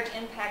desired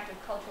impact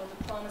of cultural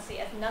diplomacy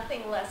as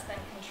nothing less than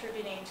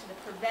contributing to the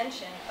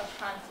prevention of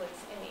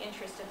conflicts in the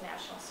interest of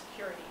national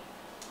security.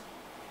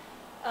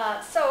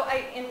 So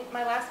in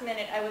my last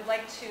minute, I would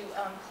like to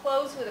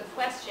close with a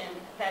question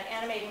that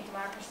Animating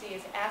Democracy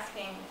is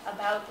asking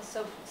about the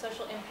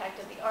social impact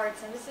of the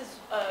arts. And this is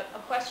a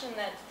question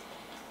that,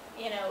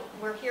 you know,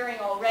 we're hearing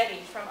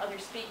already from other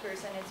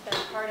speakers, and it's been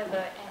part of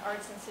an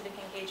arts and civic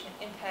engagement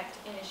impact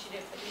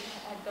initiative that we've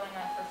had going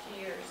on for a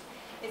few years.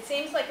 It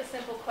seems like a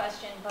simple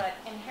question, but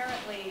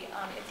inherently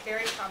it's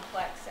very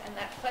complex, and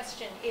that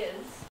question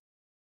is,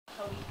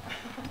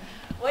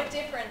 what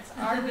difference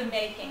are we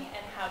making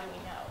and how do we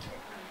know?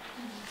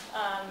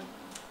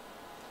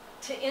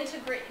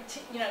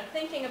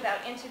 Thinking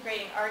about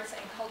integrating arts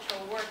and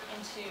cultural work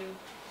into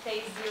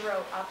phase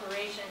 0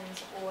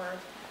 operations or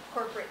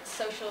corporate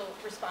social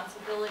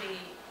responsibility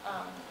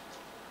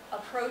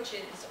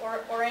approaches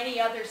or any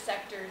other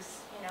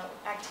sector's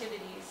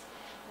activities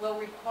will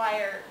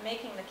require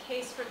making the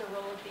case for the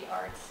role of the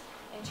arts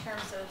in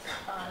terms of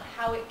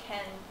how it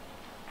can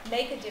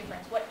make a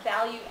difference, what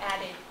value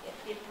added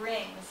it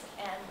brings,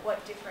 and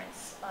what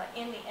difference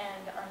in the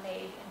end are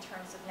made in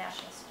terms of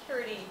national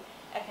security,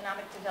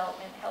 economic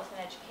development, health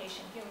and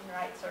education, human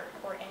rights,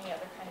 or any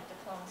other kind of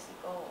diplomacy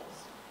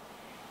goals.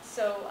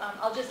 So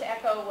I'll just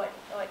echo what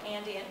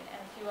Andy and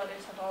a few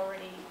others have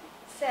already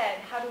said.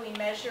 How do we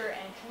measure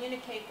and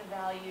communicate the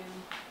value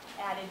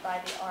added by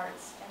the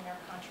arts and their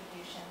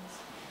contributions?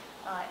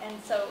 And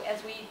so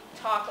as we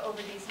talk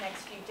over these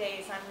next few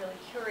days, I'm really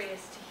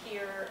curious to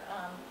hear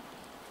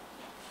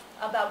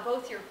about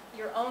both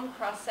your own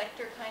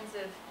cross-sector kinds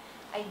of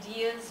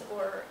ideas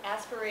or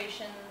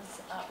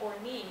aspirations or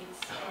needs,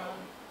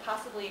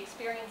 possibly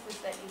experiences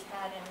that you've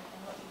had and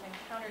what you've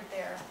encountered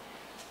there,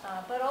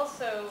 but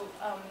also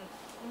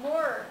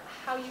more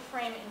how you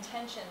frame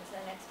intentions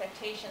and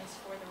expectations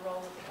for the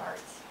role of the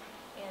arts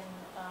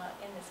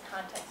in this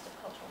context of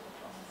cultural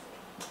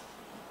diplomacy.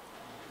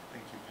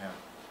 Thank you, Pam.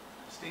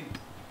 Christine.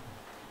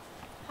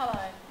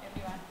 Hello,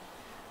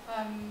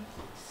 everyone.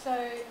 So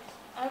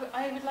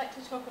I would like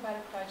to talk about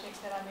a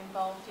project that I'm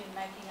involved in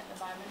making at the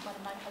moment. One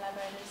of my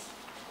collaborators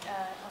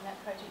on that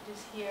project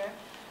is here.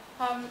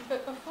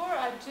 But before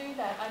I do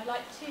that, I'd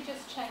like to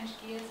just change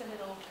gears a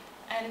little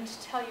and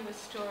tell you a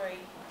story.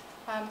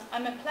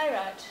 I'm a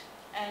playwright,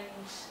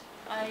 and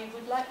I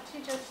would like to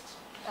just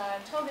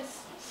tell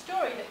this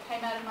story that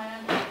came out of my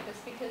own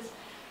practice, because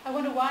I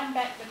want to wind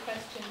back the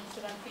questions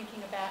that I'm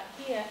thinking about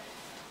here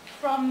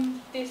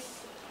from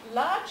this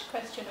large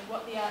question of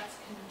what the arts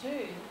can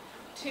do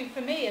to,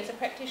 for me as a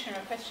practitioner,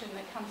 a question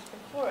that comes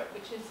before it,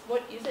 which is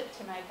what is it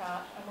to make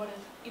art, and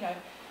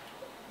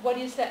what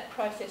is that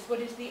process? What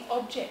is the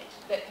object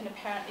that can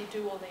apparently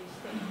do all these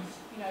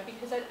things?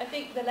 Because I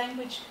think the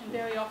language can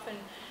very often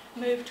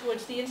move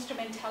towards the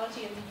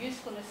instrumentality and the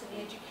usefulness and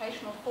the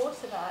educational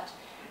force of art.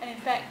 And in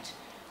fact,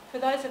 for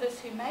those of us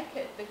who make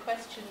it, the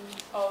question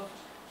of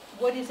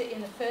what is it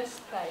in the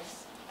first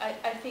place,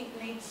 I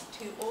think needs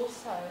to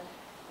also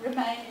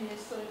remain in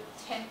this sort of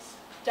tense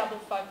double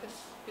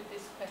focus with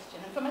this question.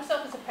 And for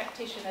myself as a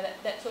practitioner,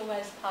 that's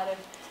always part of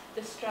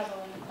the struggle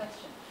and the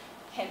question.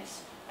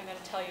 Hence, I'm going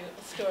to tell you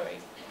a story.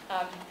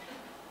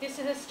 This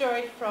is a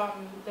story from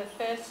the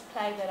first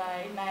play that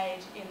I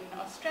made in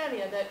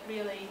Australia that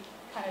really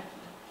kind of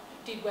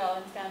did well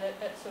and found a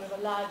sort of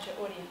a larger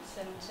audience,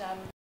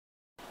 and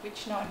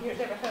which no one here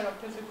has ever heard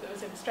of because it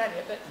was in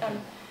Australia. But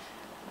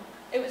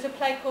it was a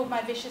play called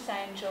My Vicious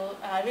Angel,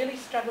 and I really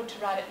struggled to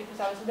write it because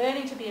I was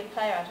learning to be a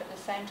playwright at the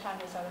same time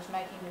as I was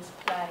making this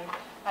play.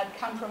 I'd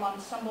come from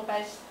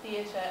ensemble-based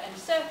theatre and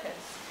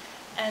circus,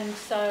 and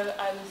so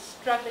I was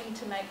struggling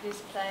to make this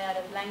play out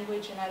of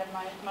language and out of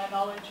my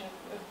knowledge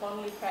of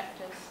bodily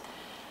practice.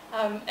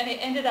 And it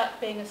ended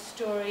up being a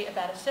story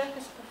about a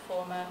circus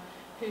performer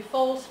who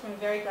falls from a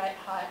very great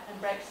height and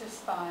breaks her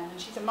spine,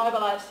 and she's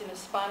immobilised in a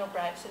spinal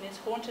brace and is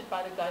haunted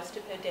by the ghost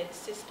of her dead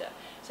sister.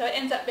 So it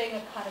ends up being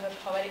a kind of a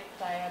poetic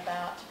play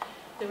about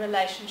the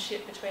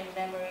relationship between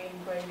memory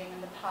and grieving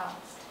and the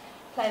past,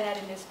 played out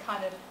in this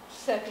kind of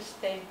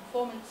circus-themed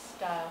performance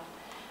style.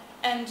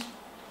 And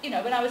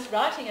when I was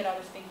writing it, I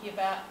was thinking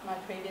about my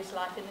previous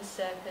life in the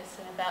circus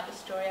and about the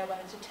story I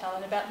wanted to tell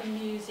and about the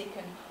music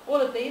and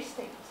all of these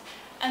things.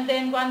 And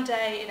then one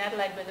day in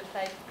Adelaide, where the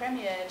play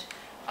premiered,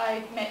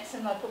 I met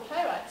some local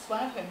playwrights,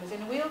 one of whom was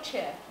in a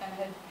wheelchair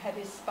and had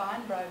his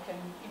spine broken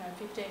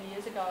 15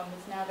 years ago, and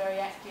was now very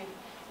active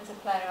as a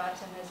playwright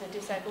and as a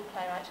disabled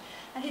playwright.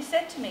 And he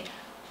said to me,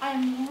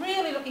 I'm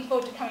really looking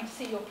forward to coming to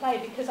see your play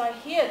because I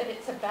hear that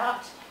it's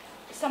about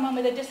someone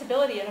with a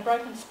disability and a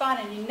broken spine,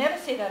 and you never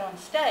see that on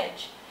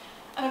stage.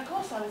 And of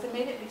course I was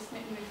immediately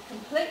smitten with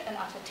complete and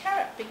utter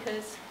terror,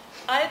 because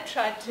I had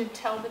tried to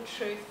tell the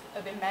truth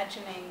of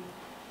imagining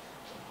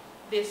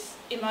this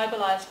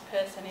immobilized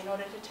person in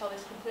order to tell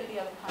this completely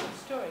other kind of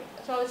story.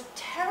 So I was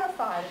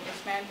terrified of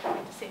this man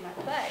coming to see my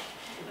play,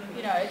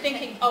 you know,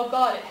 thinking, oh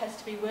God, it has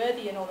to be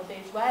worthy in all of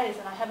these ways,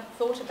 and I haven't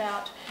thought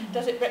about,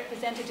 does it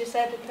represent a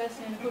disabled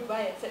person in a good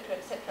way, etc.,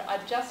 etc. I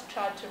just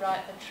tried to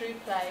write a true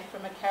play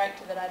from a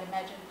character that I'd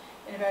imagined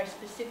in a very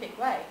specific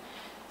way.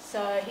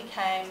 So he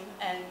came,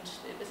 and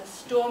it was a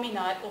stormy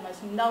night.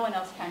 Almost no one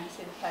else came to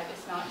see the play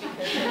this night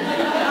because it was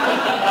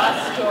a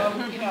last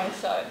storm, you know,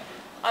 so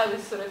I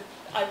was sort of,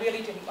 I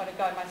really didn't want to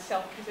go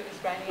myself because it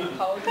was raining and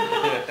cold.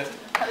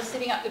 I was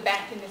sitting up the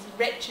back in this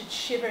wretched,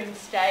 shivering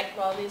state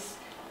while this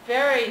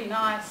very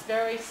nice,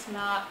 very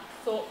smart,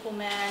 thoughtful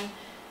man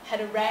had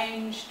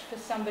arranged for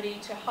somebody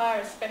to hire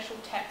a special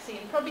taxi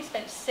and probably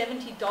spent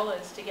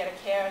 $70 to get a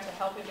carer to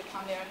help him to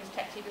come there in his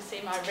taxi to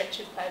see my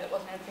wretched play that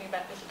wasn't anything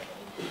about disability.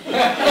 And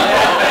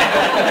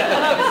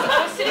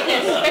I was sitting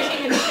there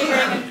sweating and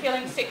shivering and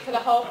feeling sick for the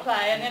whole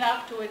play, and then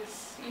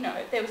afterwards, you know,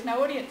 there was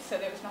no audience, so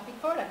there was nothing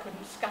for it. I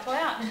couldn't scuttle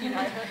out, you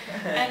know.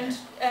 And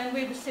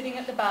we were sitting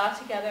at the bar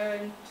together,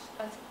 and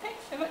I said,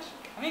 thanks so much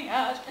for coming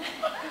out.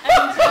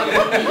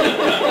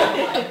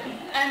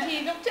 And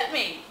he looked at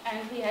me,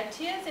 and he had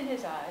tears in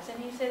his eyes,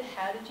 and he said,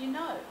 how did you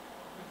know?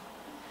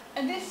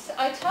 And this,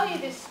 I tell you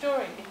this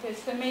story because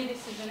for me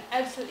this is an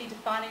absolutely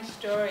defining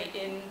story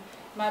in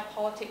my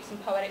politics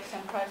and poetics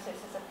and process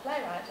as a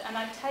playwright, and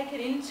I take it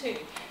into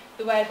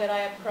the way that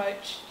I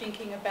approach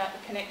thinking about the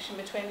connection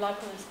between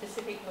local and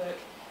specific work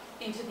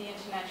into the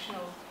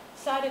international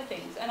side of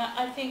things. And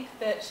I think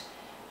that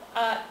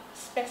art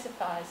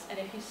specifies, and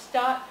if you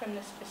start from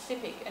the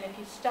specific, and if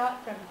you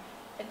start from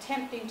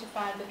attempting to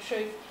find the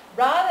truth,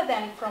 rather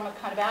than from a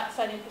kind of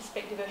outside-in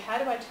perspective of how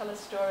do I tell a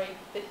story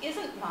that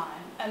isn't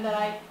mine and that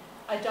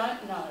I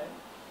don't know,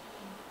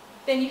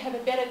 then you have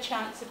a better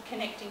chance of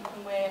connecting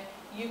from where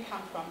you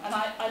come from. And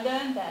I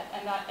learned that,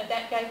 and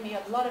that gave me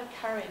a lot of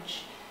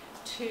courage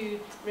to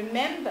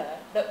remember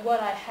that what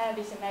I have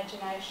is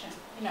imagination.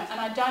 You know, and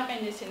I don't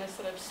mean this in a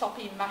sort of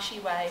soppy, mushy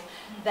way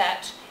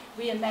that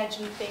we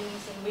imagine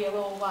things and we are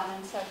all one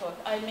and so forth.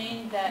 I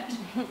mean that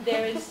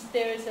there is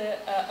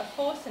a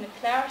force and a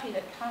clarity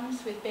that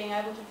comes with being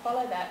able to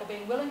follow that, or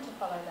being willing to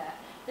follow that,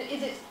 that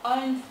is its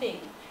own thing,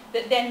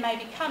 that then may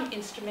become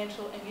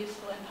instrumental and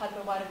useful and part of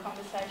a wider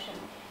conversation.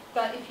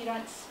 But if you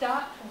don't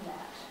start from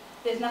that,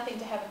 there's nothing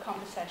to have a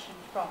conversation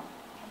from.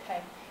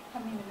 Okay, how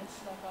many minutes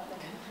did I got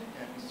left?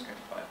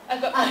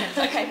 I've got 5 minutes,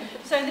 okay.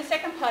 So in the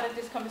second part of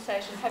this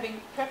conversation, having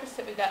prefaced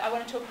it with that, I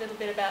want to talk a little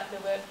bit about the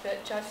work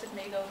that Joseph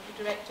Meagle,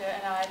 the director,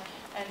 and I,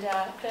 and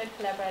our third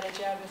collaborator,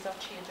 Jared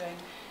Mazzocchi, are doing.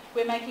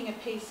 We're making a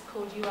piece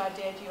called You Are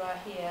Dead, You Are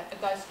Here, a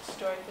ghost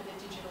story for the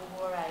digital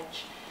war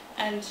age.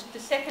 And the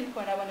second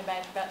point I want to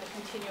make about the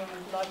continuum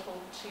of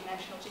local to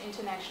national to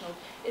international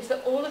is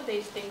that all of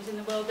these things in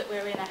the world that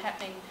we're in are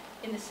happening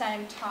in the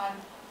same time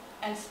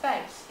and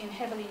space in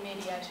heavily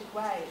mediated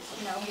ways.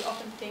 You know, we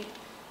often think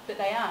that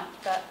they aren't,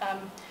 but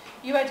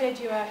You Are Dead,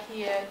 You Are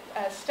Here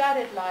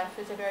started life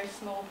as a very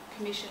small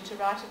commission to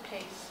write a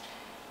piece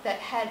that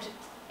had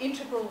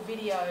integral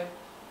video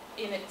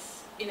in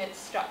its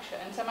structure.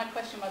 And so my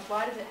question was,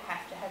 why does it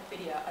have to have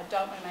video? I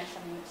don't want to make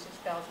something that's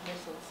just bells and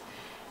whistles.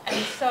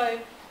 And so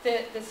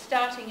the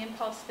starting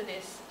impulse for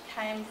this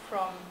came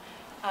from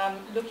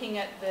looking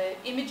at the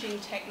imaging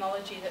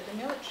technology that the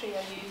military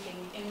are using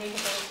in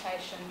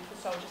rehabilitation for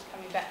soldiers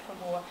coming back from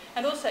war,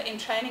 and also in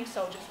training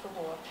soldiers for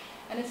war.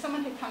 And as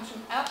someone who comes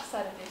from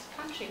outside of this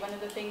country, one of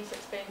the things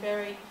that's been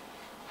very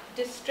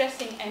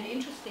distressing and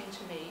interesting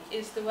to me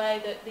is the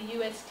way that the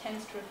US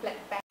tends to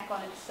reflect back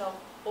on itself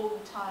all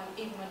the time,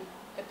 even when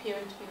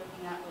appearing to be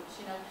looking outwards.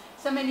 You know,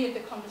 so many of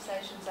the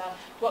conversations are,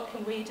 what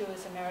can we do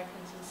as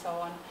Americans, and so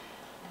on.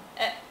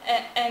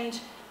 And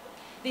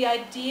the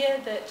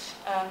idea that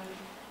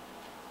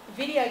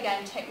video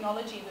game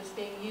technology was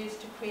being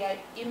used to create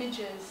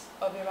images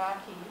of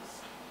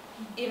Iraqis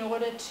in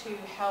order to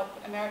help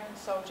American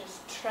soldiers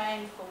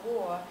train for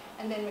war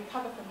and then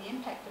recover from the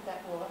impact of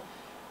that war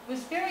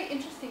was very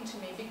interesting to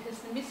me, because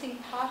the missing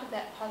part of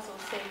that puzzle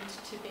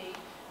seemed to be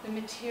the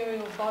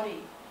material body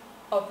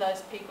of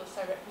those people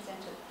so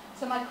represented.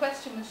 So my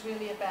question was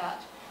really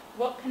about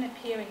what can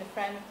appear in the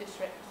frame of this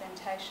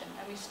representation,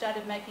 and we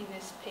started making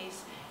this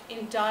piece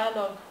in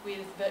dialogue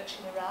with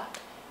Virtual Iraq,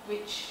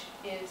 which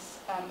is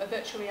a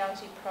virtual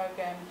reality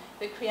program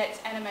that creates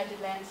animated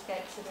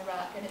landscapes of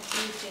Iraq, and it's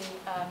used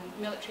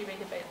in military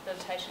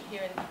rehabilitation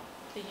here in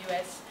the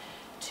US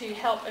to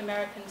help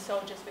American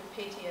soldiers with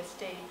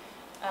PTSD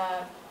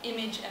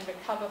image and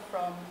recover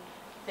from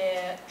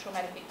their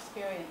traumatic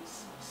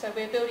experience. So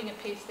we're building a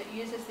piece that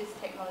uses this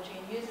technology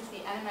and uses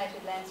the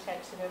animated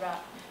landscapes of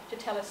Iraq to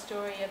tell a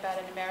story about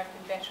an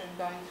American veteran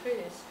going through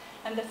this.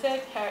 And the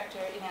third character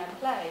in our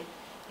play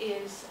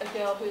is a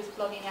girl who is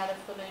blogging out of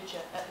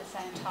Fallujah at the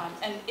same time.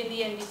 And in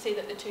the end you see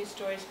that the two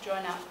stories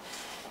join up.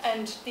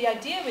 And the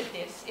idea with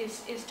this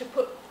is to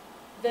put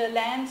the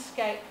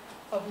landscape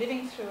of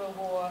living through a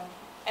war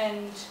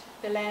and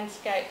the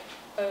landscape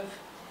of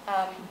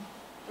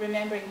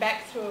remembering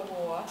back through a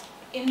war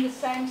in the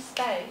same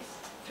space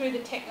through the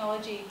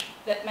technology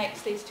that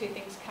makes these two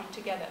things come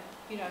together.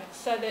 you know,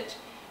 so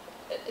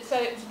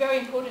it's very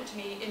important to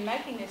me in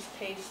making this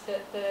piece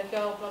that the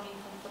girl blogging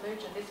from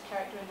Fallujah, this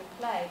character in the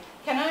play,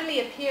 can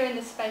only appear in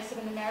the space of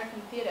an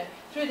American theatre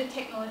through the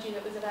technology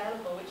that was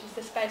available, which is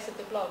the space of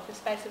the blog, the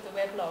space of the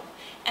weblog.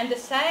 And the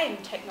same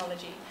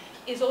technology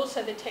is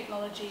also the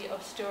technology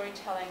of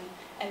storytelling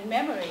and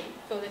memory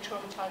for the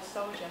traumatized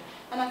soldier.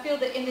 And I feel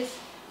that in the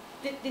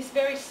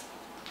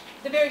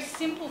very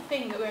simple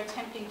thing that we're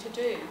attempting to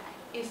do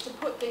is to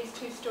put these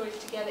two stories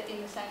together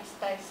in the same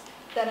space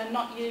that are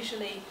not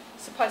usually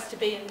supposed to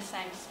be in the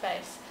same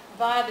space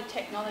via the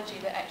technology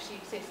that actually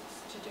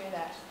exists to do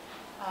that.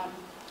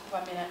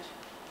 1 minute.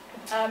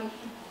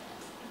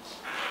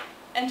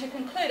 And to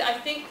conclude, I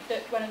think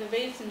that one of the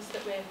reasons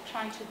that we're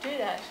trying to do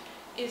that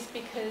is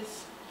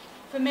because,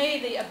 for me,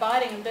 the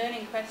abiding and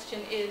burning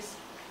question is,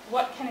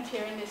 what can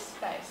appear in this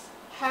space?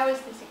 How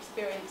is this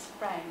experience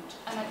framed?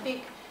 And I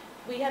think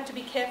we have to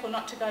be careful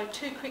not to go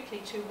too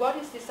quickly to what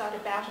is this art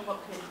about and what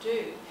can it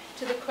do,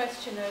 to the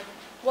question of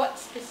what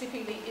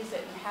specifically is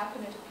it and how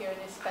can it appear in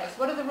this space?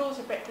 What are the rules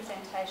of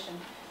representation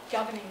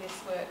governing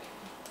this work,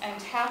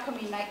 and how can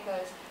we make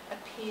those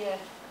appear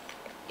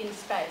in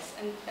space?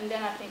 And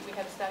then I think we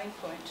have a starting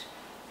point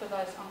for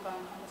those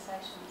ongoing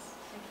conversations.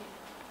 Thank you.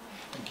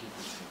 Thank you,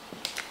 Christina.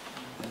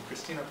 And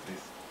Christina,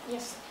 please.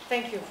 Yes,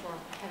 thank you for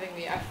having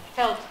me. I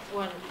felt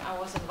when I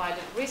was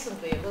invited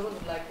recently a little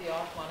bit like the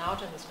odd one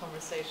out in this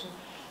conversation,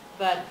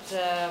 but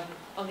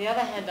on the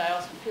other hand, I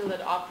also feel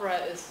that opera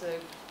is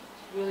a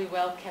really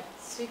well-kept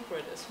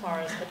secret as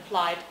far as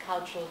applied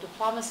cultural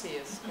diplomacy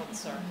is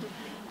concerned,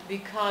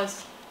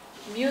 because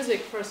music,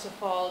 first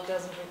of all,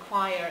 doesn't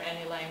require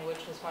any language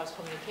as far as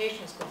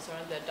communication is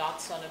concerned. They're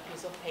dots on a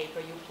piece of paper,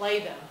 you play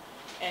them,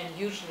 and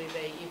usually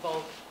they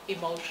evoke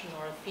emotion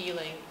or a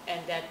feeling, and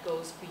that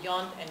goes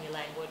beyond any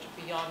language,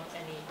 beyond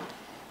any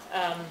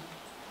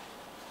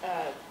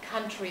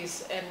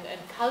countries and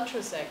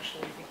cultures,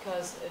 actually,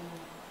 because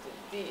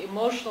the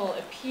emotional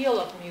appeal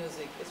of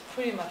music is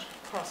pretty much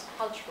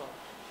cross-cultural.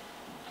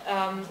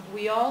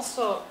 We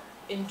also,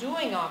 in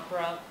doing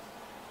opera,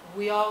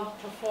 we all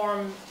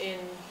perform in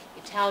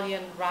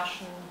Italian,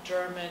 Russian,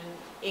 German,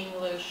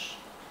 English,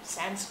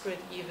 Sanskrit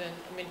even,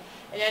 I mean,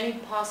 in any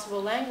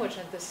possible language,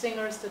 and the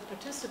singers that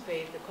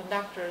participate, the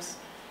conductors,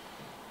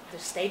 the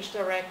stage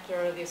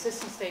director, the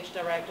assistant stage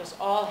directors,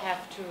 all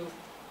have to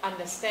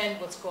understand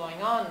what's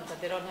going on, but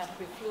they don't have to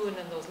be fluent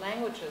in those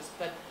languages.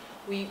 But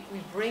we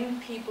bring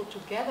people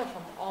together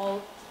from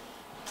all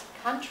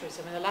countries.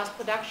 I mean, the last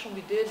production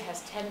we did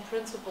has 10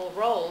 principal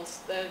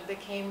roles that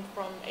came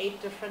from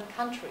 8 different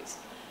countries.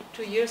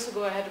 2 years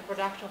ago, I had a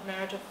production of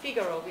Marriage of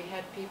Figaro. We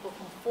had people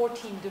from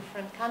 14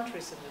 different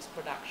countries in this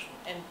production.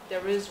 And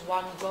there is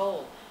one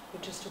goal,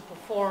 which is to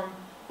perform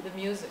the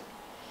music.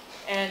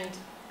 And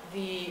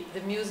the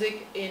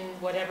music in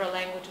whatever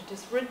language it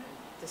is written.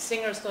 The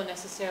singers don't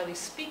necessarily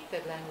speak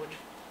that language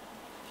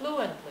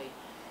fluently,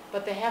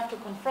 but they have to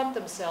confront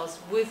themselves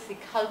with the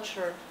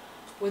culture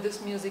where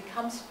this music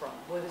comes from,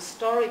 where the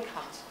story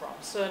comes from.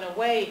 So in a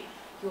way,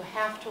 you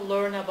have to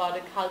learn about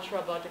a culture,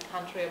 about a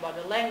country, about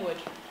a language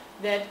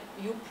that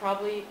you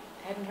probably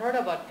hadn't heard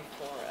about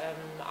before.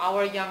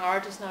 Our young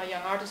artists, in our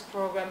young artist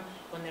program,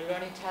 when they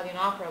learn Italian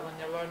opera, when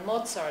they learn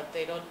Mozart,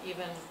 they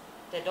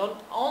don't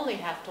only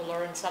have to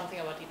learn something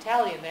about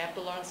Italian, they have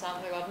to learn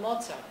something about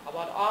Mozart,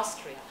 about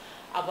Austria,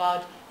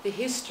 about the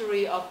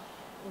history of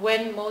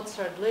when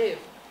Mozart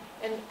lived.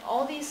 And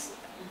all these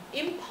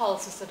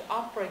impulses that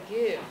opera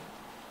give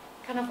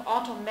kind of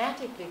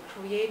automatically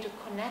create a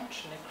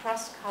connection, a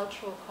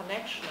cross-cultural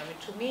connection. I mean,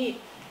 to me,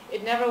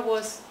 it never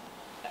was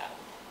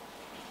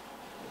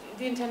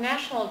the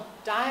international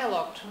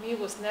dialogue to me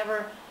was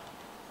never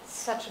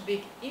such a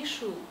big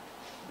issue,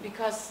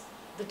 because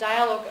the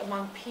dialogue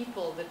among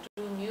people that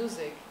do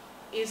music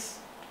is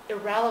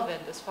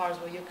irrelevant as far as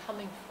where you're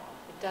coming from.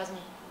 It doesn't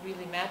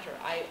really matter.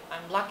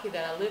 I'm lucky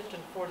that I lived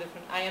in 4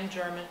 different, I am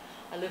German,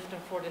 I lived in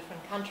 4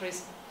 different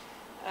countries.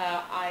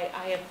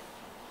 I have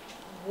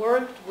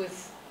worked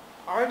with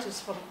artists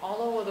from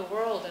all over the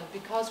world, and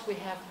because we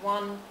have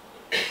one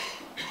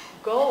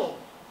goal,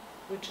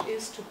 which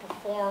is to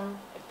perform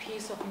a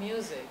piece of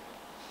music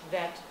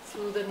that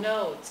through the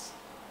notes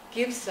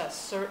gives us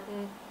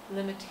certain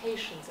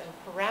limitations and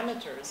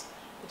parameters.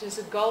 It is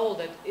a goal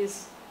that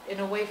is in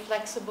a way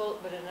flexible,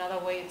 but in another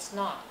way it's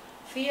not.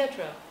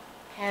 Theatre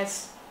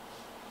has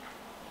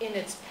in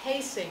its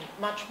pacing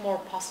much more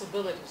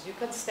possibilities. You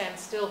can stand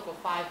still for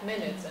 5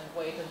 minutes and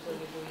wait until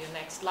you do your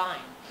next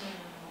line.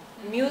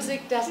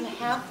 Music doesn't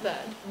have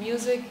that.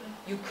 Music,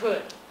 you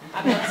could.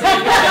 I'm not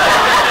saying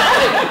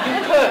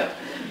you could.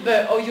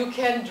 But, or you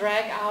can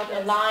drag out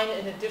a line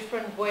in a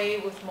different way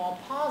with more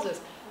pauses.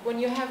 When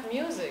you have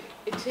music,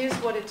 it is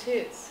what it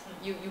is.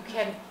 You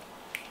can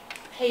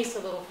pace a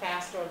little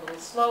faster, a little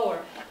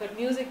slower, but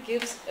music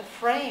gives a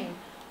frame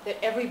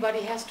that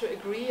everybody has to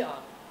agree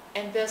on.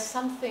 And there's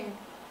something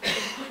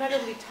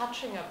incredibly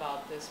touching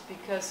about this,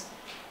 because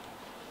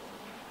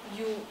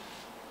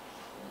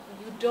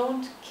you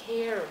don't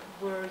care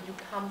where you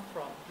come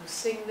from. You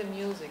sing the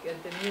music,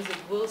 and the music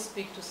will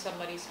speak to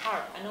somebody's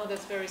heart. I know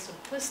that's very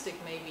simplistic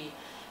maybe,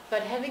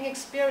 but having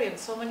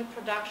experienced so many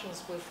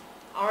productions with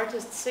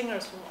artists,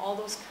 singers from all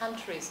those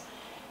countries,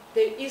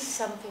 there is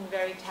something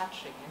very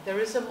touching. And there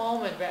is a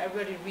moment where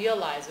everybody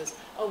realizes,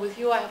 oh, with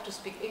you I have to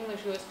speak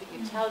English, you I speak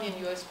Italian,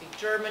 you I speak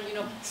German. You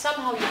know,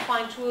 somehow you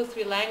find 2 or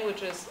 3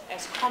 languages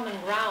as common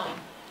ground,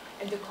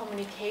 and the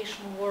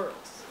communication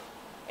works.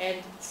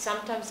 And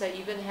sometimes I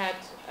even had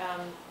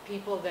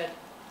people that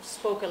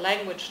spoke a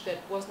language that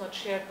was not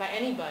shared by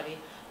anybody,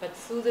 but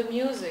through the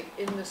music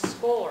in the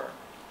score,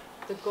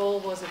 the goal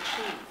was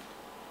achieved.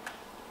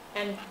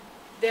 And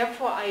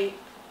therefore I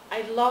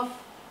love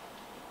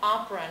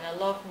opera and I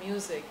love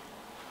music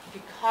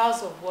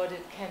because of what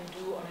it can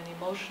do on an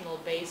emotional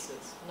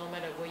basis, no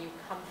matter where you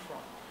come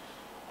from.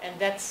 And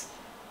that's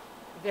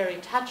very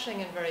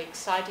touching and very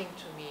exciting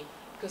to me,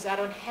 because I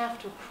don't have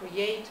to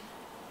create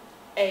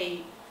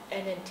an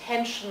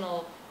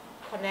intentional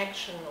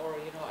connection or,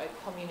 you know,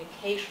 a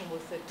communication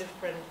with a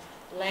different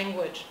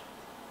language.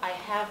 I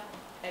have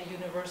a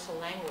universal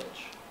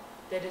language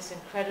that is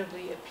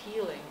incredibly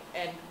appealing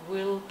and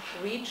will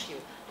reach you.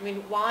 I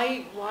mean,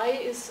 why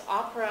is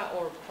opera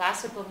or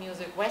classical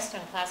music,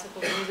 Western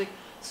classical music,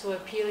 so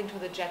appealing to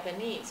the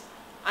Japanese?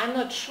 I'm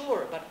not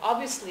sure, but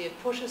obviously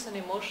it pushes an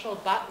emotional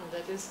button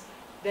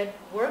that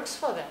works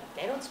for them.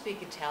 They don't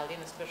speak Italian,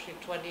 especially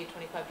 20,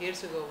 25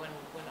 years ago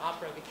when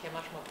opera became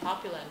much more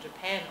popular in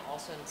Japan,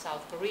 also in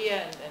South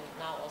Korea, and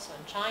now also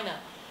in China.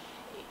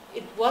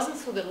 It wasn't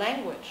through the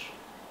language,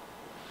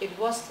 it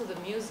was through the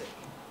music.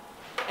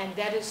 And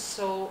that is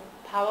so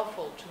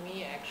powerful to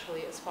me,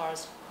 actually, as far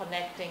as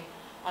connecting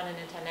on an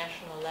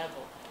international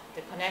level.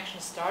 The connection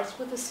starts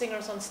with the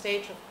singers on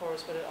stage, of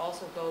course, but it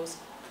also goes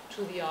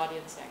to the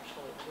audience,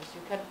 actually, because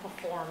you can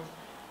perform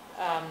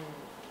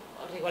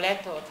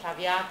Rigoletto or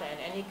Traviata in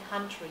any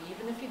country.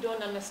 Even if you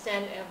don't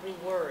understand every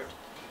word,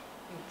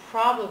 you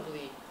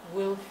probably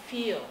will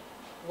feel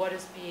what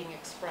is being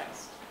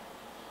expressed.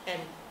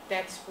 And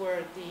that's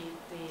where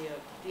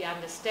the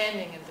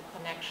understanding and the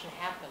connection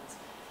happens.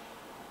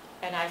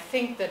 And I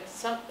think that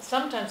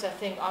sometimes I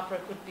think opera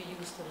could be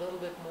used a little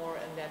bit more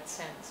in that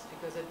sense,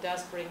 because it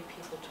does bring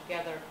people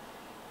together,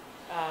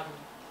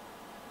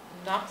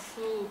 not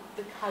through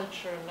the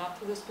culture, not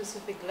through the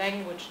specific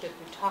language that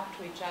we talk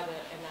to each other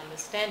and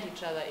understand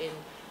each other in,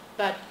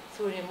 but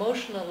through an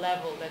emotional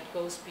level that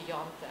goes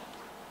beyond that.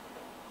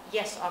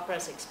 Yes, opera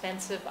is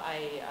expensive.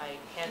 I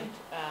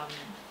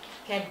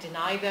can't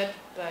deny that,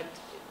 but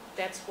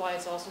that's why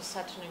it's also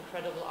such an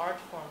incredible art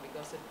form,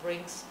 because it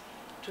brings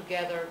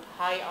together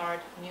high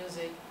art,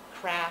 music,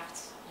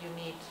 crafts. You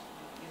need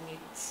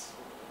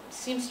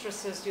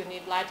seamstresses, you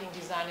need lighting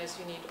designers,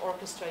 you need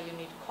orchestra, you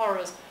need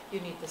chorus, you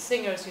need the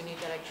singers, you need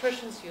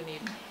electricians, you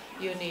need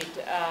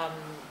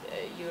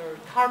your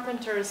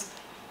carpenters,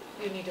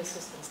 you need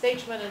assistant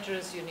stage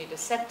managers, you need a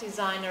set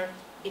designer.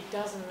 It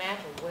doesn't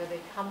matter where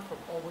they come from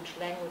or which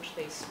language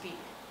they speak,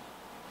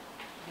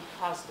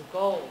 because the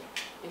goal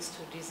is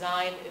to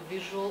design a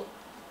visual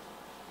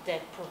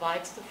that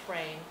provides the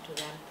frame to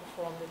then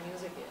perform the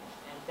music in,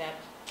 and that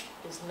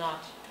is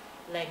not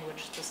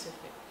language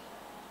specific.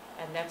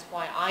 And that's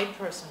why I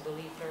personally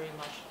believe very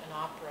much in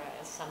opera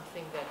as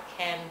something that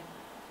can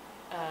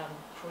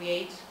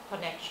create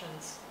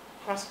connections,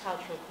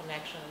 cross-cultural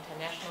connection,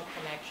 international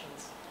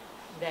connections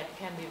that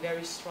can be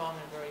very strong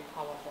and very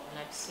powerful, and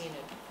I've seen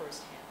it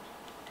firsthand.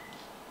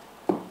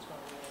 That's what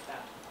I'm really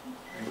about.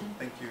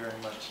 Thank you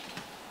very much.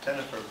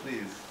 Jennifer,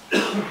 please.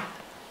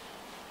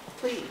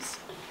 Please.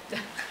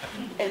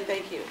 And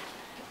thank you.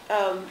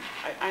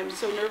 I'm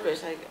so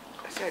nervous. I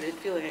started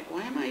feeling like,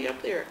 why am I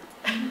up there?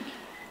 I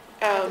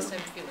have the same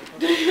feeling.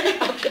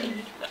 Okay.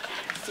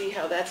 See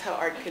how that's how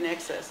art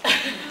connects us.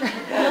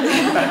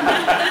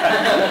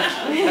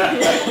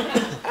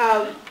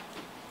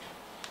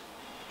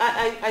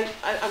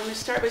 I'm going to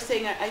start by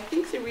saying I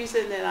think the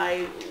reason that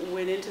I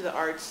went into the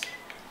arts,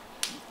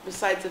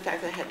 besides the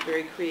fact that I had a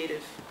very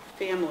creative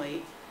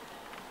family,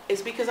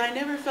 is because I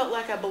never felt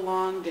like I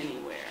belonged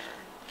anywhere.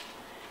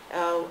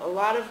 A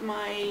lot of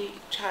my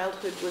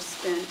childhood was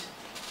spent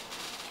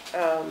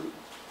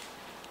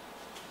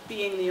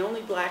being the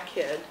only black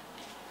kid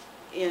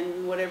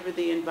in whatever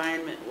the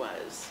environment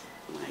was.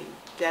 My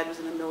dad was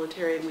in the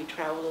military and we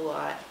traveled a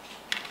lot.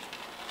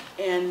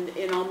 And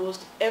in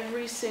almost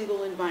every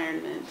single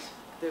environment,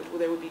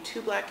 there would be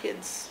 2 black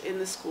kids in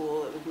the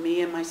school. It was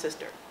me and my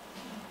sister.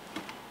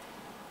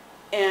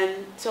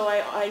 And so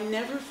I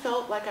never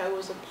felt like I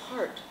was a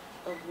part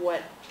of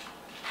what,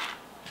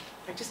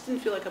 I just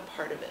didn't feel like a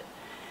part of it.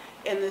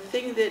 And the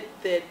thing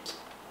that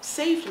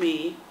saved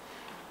me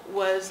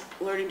was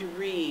learning to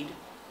read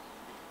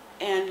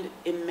and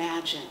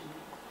imagine.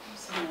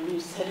 So when you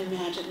said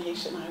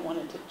imagination, I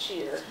wanted to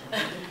cheer.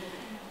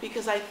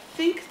 Because I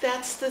think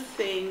that's the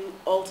thing,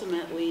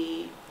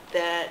 ultimately,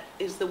 that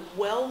is the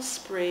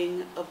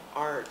wellspring of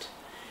art,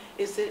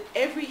 is that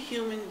every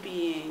human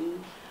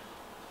being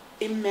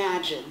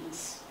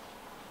imagines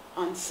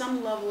on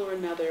some level or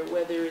another,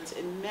 whether it's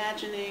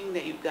imagining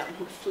that you've got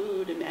more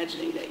food,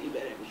 imagining that you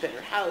have a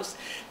better house,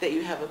 that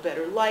you have a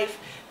better life.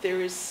 There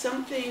is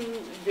something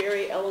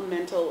very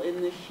elemental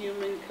in the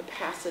human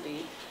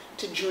capacity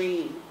to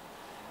dream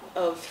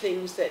of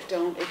things that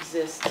don't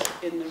exist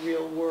in the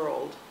real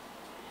world.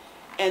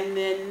 And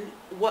then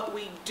what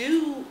we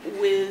do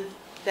with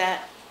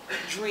that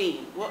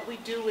dream, what we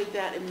do with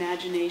that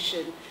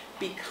imagination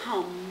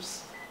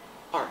becomes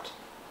art.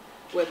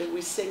 Whether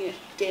we sing it,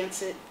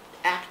 dance it,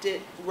 act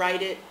it,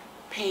 write it,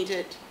 paint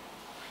it,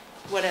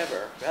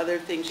 whatever. Other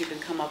things you can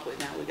come up with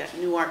now. We've got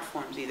new art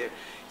forms either.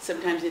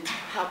 Sometimes it's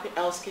how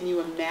else can you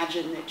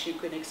imagine that you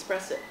can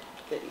express it,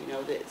 that you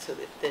know that so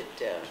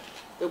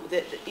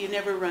that you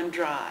never run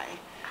dry.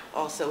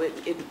 Also,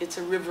 it's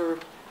a river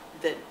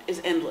that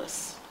is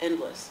endless.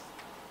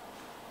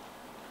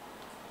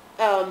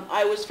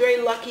 I was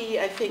very lucky,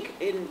 I think,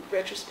 in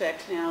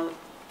retrospect now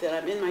that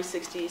I'm in my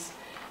 60s,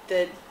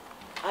 that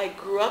I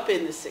grew up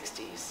in the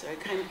 60s. I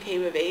kind of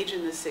came of age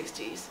in the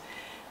 60s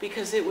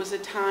because it was a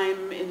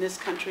time in this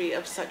country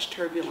of such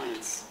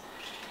turbulence.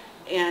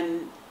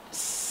 And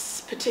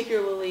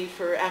particularly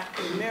for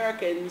African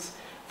Americans,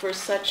 for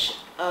such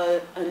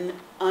an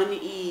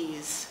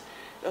unease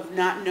of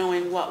not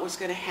knowing what was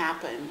going to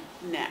happen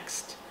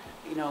next.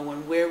 You know,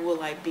 where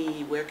will I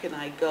be? Where can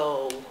I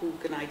go? Who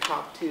can I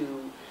talk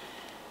to?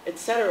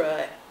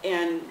 Etc.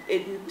 And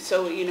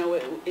so, you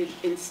know,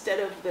 instead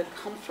of the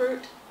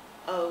comfort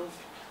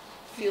of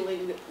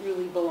feeling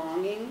really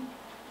belonging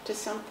to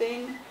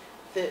something,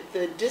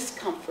 the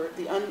discomfort,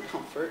 the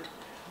uncomfort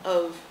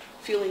of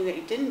feeling that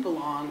it didn't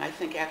belong, I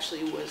think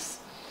actually was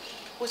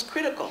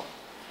critical.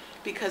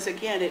 Because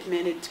again, it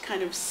meant it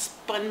kind of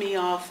spun me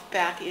off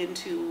back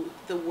into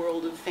the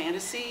world of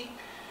fantasy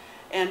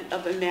and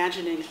of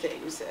imagining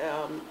things.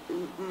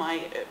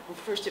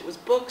 First it was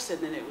books, and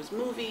then it was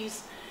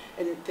movies,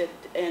 and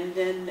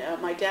then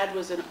my dad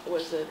was an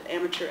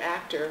amateur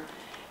actor,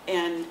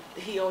 and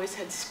he always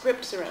had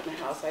scripts around the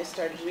house. I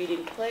started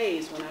reading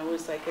plays when I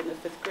was like in the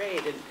 5th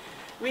grade, and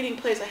reading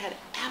plays I had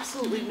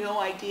absolutely no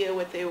idea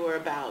what they were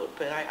about,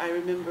 but I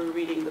remember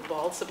reading The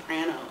Bald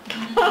Soprano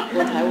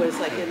when I was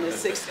like in the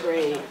 6th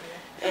grade,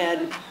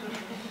 and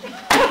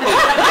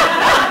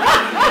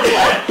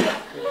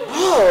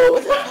oh,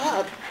 what the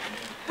fuck?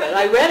 But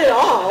I read it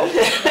all,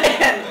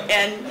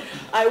 and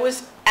I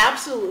was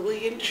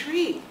absolutely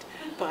intrigued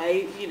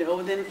by, you know,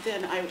 and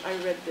then I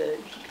read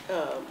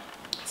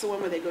it's the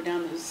one where they go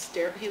down the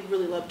stair. He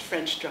really loved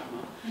French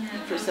drama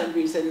for some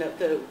reason.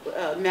 The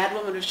Mad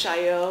Woman of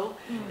Chaillot,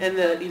 and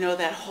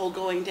that whole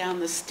going down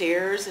the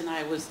stairs, and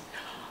I was,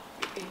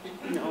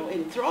 you know,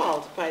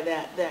 enthralled by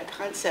that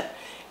concept.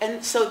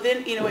 And so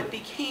then, you know, it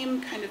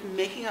became kind of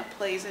making up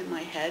plays in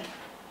my head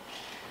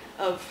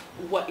of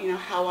what, you know,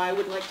 how I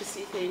would like to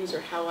see things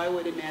or how I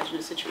would imagine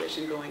a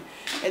situation going.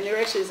 And there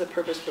actually is a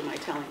purpose for my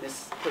telling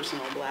this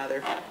personal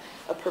blather,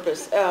 a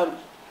purpose.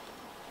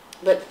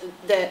 But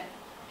that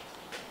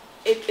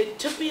it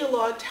took me a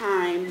long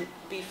time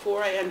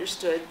before I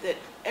understood that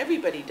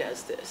everybody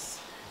does this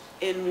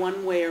in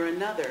one way or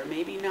another.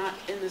 Maybe not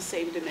in the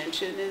same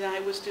dimension that I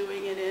was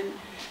doing it in,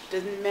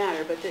 doesn't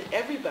matter, but that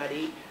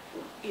everybody,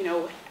 you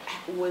know,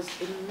 was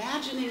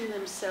imagining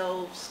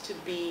themselves to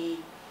be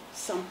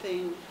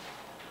something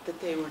that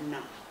they were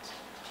not.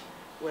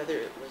 Whether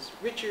it was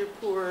richer,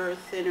 poorer,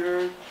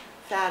 thinner,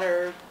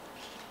 fatter,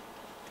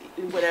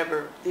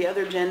 whatever, the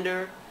other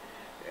gender,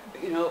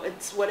 you know,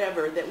 it's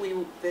whatever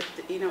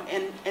you know,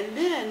 and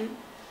then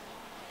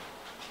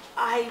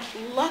I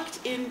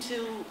lucked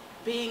into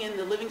being in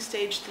the Living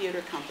Stage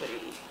Theater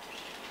Company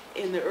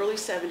in the early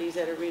 70s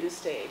at Arena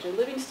Stage. And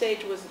Living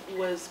Stage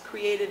was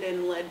created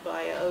and led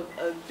by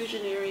a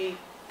visionary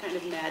kind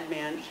of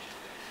madman,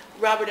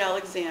 Robert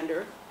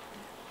Alexander.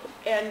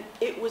 And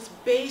it was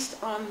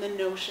based on the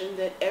notion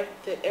that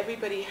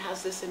everybody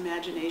has this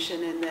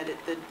imagination, and that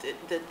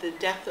the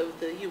death of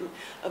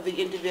the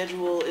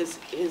individual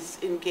is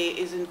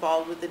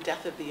involved with the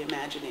death of the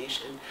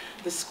imagination,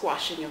 the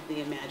squashing of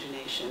the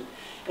imagination.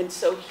 And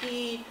so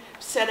he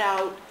set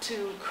out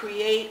to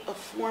create a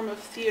form of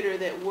theater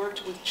that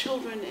worked with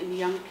children and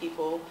young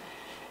people,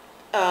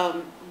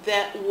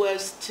 that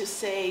was to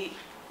say,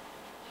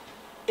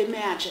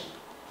 imagine.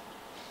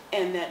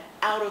 And that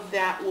out of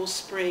that will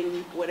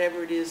spring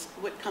whatever it is,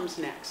 what comes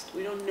next.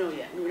 We don't know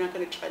yet, and we're not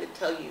going to try to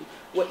tell you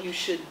what you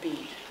should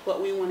be.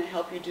 What we want to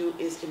help you do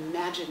is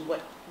imagine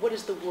what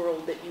is the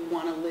world that you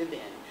want to live in.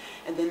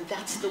 And then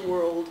that's the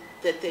world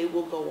that they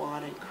will go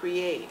on and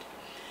create.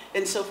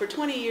 And so for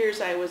 20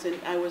 years I was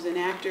an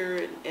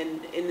actor,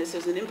 and this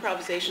is an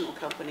improvisational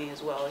company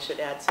as well, I should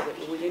add, so that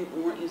we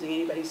weren't using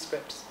anybody's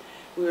scripts.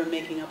 We were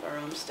making up our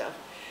own stuff.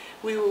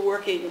 We were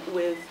working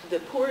with the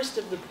poorest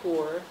of the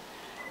poor,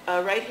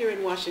 right here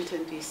in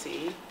Washington,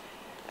 D.C.,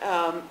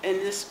 and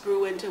this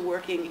grew into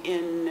working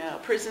in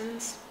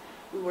prisons.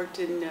 We worked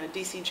in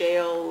D.C.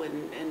 jail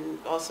and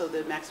also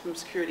the maximum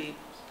security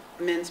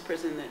men's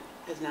prison that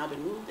has now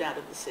been moved out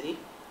of the city.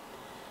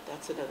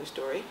 That's another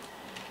story.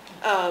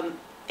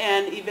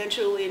 and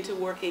eventually into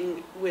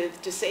working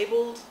with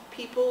disabled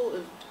people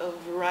of a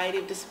variety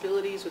of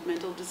disabilities, with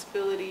mental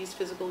disabilities,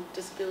 physical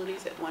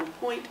disabilities at one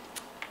point.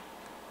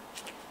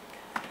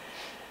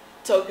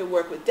 So I could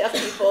work with deaf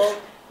people,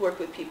 work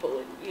with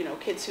people, you know,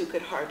 kids who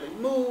could hardly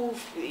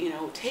move, you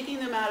know, taking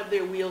them out of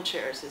their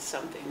wheelchairs is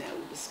something that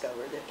we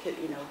discovered, that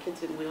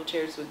kids in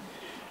wheelchairs with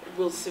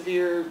real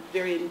severe,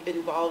 very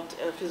involved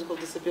physical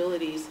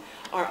disabilities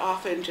are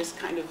often just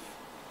kind of,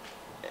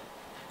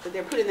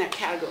 they're put in that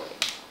category.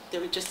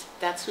 They're just,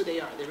 that's who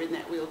they are, they're in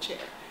that wheelchair.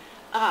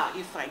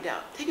 You find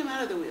out, take them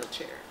out of the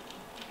wheelchair,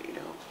 you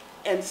know,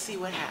 and see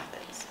what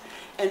happens.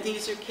 And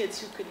these are kids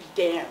who could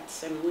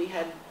dance, and we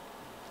had,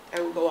 I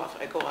go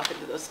off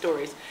into those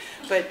stories,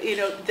 but you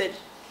know, that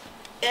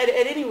at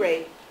any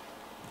rate,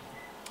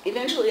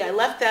 eventually I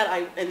left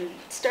that and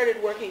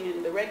started working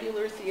in the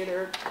regular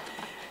theater,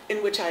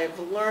 in which I have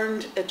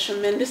learned a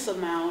tremendous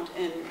amount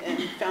and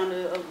found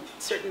a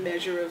certain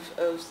measure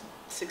of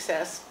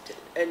success.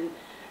 And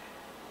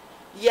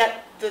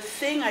yet the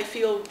thing I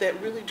feel that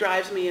really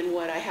drives me in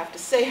what I have to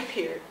say up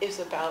here is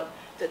about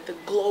that the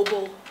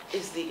global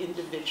is the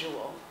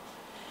individual.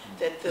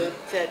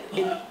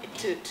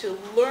 To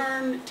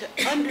learn, to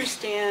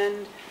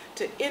understand,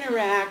 to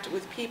interact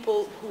with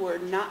people who are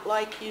not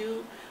like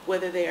you,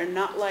 whether they are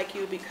not like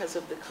you because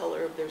of the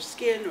color of their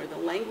skin or the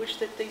language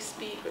that they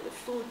speak or the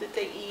food that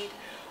they eat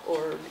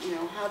or, you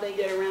know, how they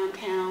get around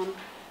town,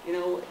 you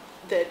know,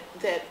 that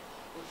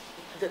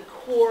the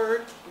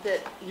core that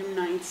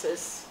unites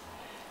us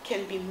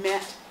can be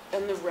met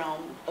in the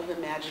realm of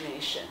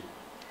imagination.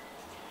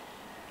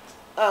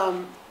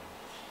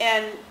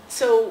 And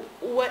so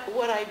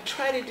what I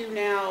try to do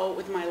now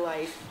with my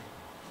life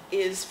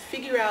is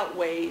figure out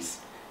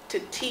ways to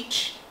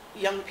teach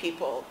young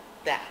people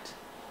that,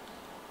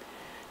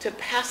 to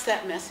pass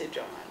that message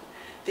on.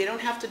 They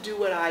don't have to do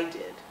what I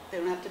did. They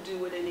don't have to do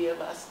what any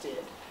of us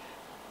did.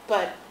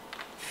 But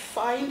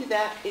find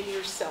that in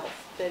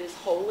yourself that is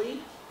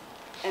holy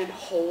and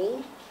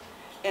whole,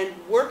 and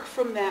work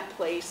from that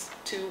place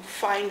to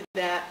find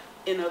that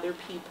in other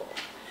people.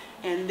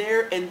 And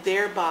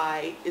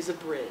thereby is a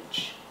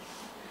bridge.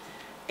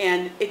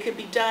 And it could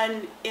be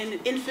done in an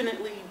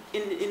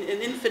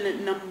infinite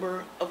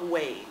number of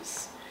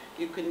ways.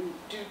 You can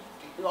do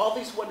all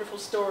these wonderful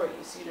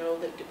stories, you know,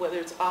 that whether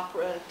it's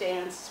opera,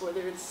 dance,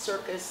 whether it's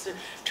circus, or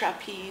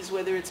trapeze,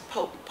 whether it's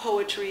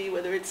poetry,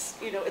 whether it's,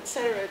 you know, et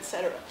cetera, et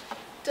cetera.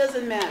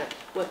 Doesn't matter.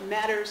 What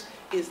matters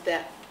is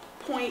that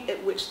point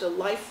at which the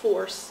life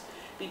force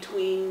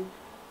between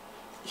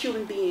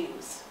human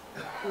beings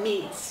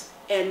meets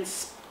and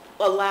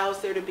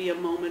allows there to be a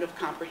moment of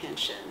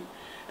comprehension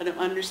and of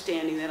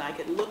understanding that I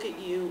can look at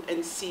you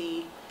and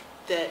see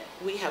that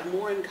we have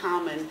more in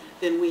common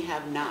than we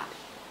have not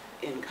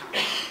in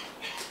common.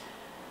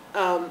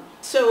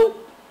 So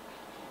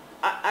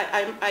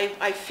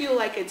I feel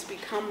like it's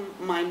become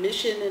my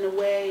mission in a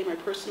way, my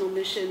personal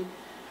mission,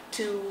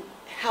 to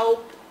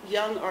help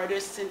young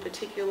artists in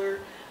particular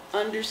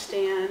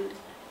understand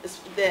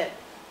that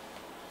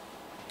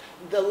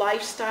the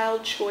lifestyle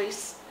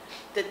choice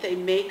that they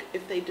make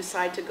if they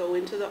decide to go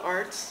into the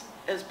arts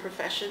as a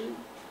profession,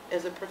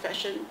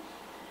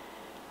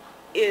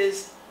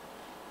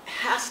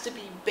 has to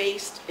be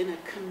based in a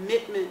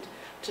commitment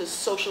to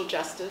social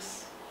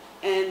justice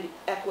and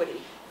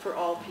equity for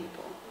all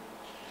people.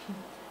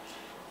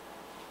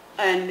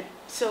 And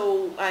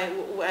so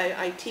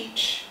I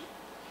teach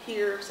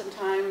here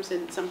sometimes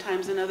and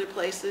sometimes in other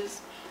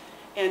places,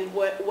 and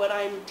what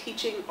I'm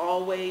teaching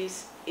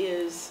always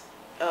is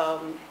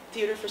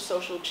theater for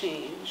social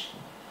change,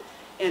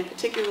 and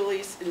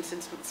particularly, since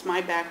it's my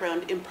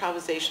background,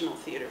 improvisational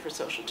theater for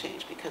social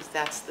change, because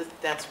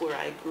that's where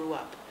I grew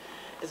up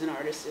as an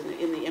artist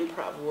in the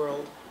improv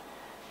world.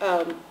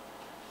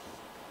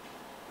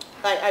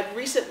 I've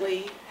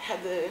recently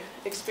had the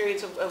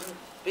experience of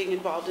being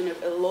involved in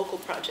a local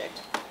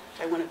project.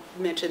 I want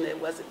to mention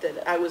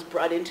that I was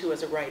brought into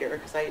as a writer,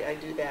 because I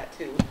do that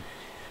too.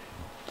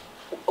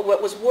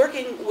 What was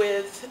working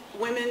with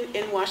women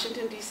in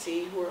Washington,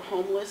 D.C. who are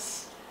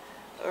homeless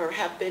or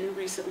have been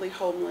recently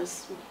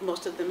homeless.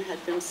 Most of them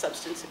had been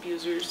substance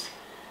abusers,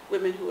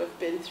 women who have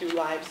been through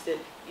lives that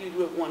you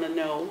would want to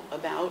know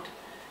about,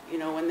 you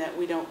know, and that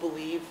we don't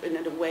believe, and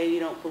in a way you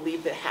don't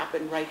believe that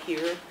happened right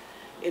here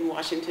in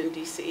Washington,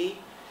 D.C.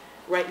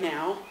 right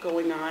now,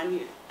 going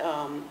on.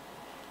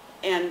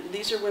 And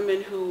these are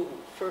women who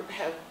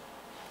have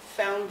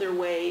found their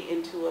way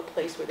into a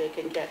place where they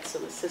can get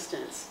some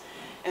assistance.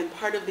 And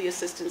part of the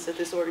assistance that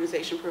this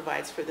organization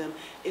provides for them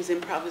is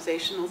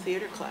improvisational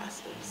theater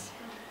classes.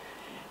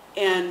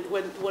 And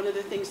one of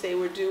the things they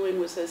were doing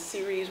was a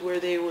series where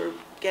they were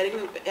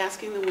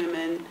asking the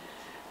women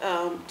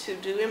to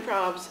do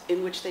improvs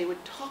in which they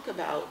would talk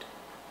about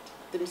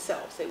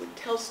themselves. They would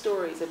tell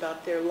stories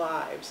about their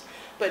lives,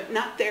 but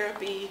not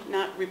therapy,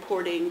 not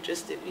reporting,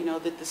 just that, you know,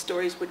 that the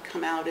stories would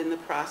come out in the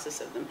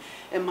process of them.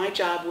 And my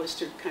job was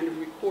to kind of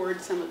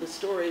record some of the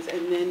stories,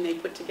 and then we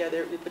put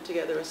together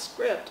a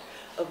script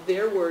of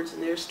their words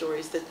and their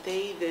stories that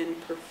they then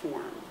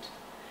performed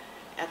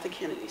at the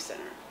Kennedy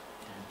Center.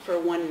 for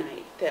one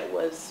night that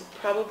was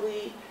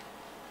probably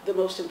the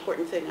most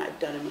important thing I've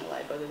done in my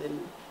life, other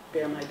than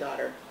bear my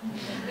daughter.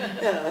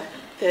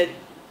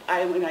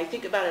 When I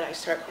think about it, I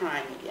start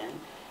crying again.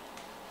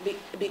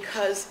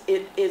 Because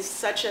it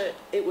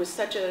was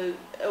such a,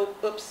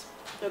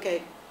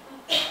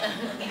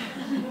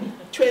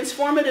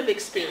 transformative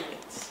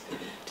experience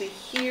to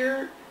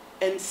hear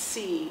and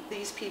see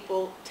these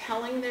people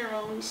telling their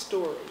own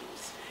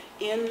stories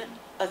in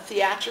a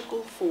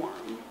theatrical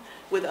form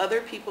with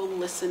other people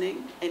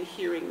listening and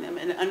hearing them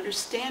and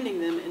understanding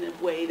them in a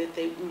way that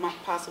they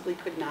possibly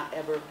could not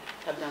ever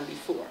have done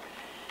before.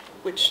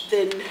 Which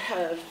then,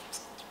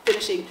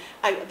 finishing,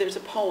 there's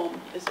a poem,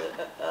 there's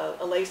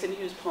a Lason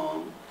Hughes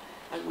poem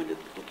I want to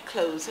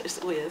close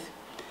with.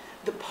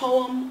 The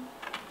poem,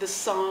 the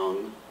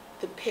song,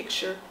 the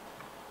picture,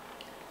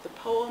 the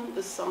poem,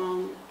 the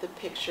song, the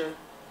picture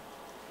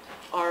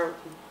are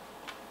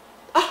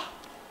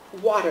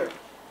water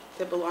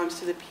that belongs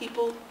to the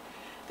people,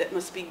 that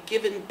must be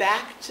given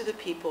back to the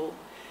people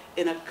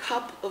in a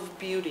cup of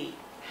beauty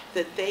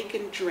that they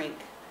can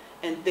drink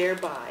and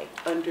thereby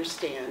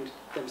understand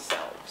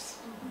themselves.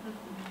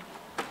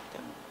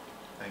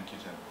 Thank you,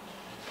 Jen.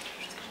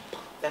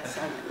 That's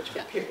sign language,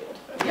 period.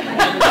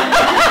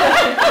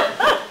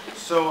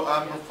 So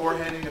before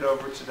handing it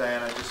over to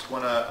Diane, I just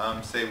want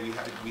to say we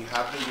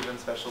have been given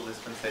special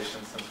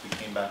dispensation since we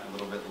came back a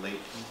little bit late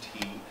from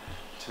tea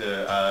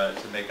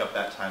to make up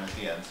that time at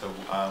the end. So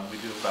we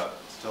do about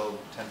still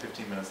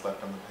 10-15 minutes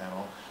left on the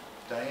panel.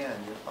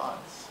 Diane, your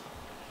thoughts?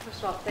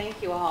 First of all,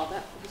 thank you all.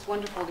 That was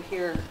wonderful to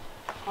hear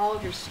all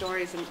of your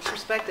stories and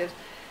perspectives.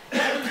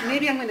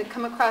 Maybe I'm going to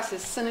come across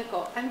as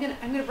cynical. I'm going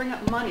to bring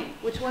up money,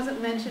 which wasn't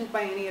mentioned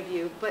by any of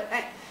you, but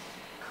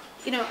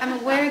I'm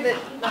aware that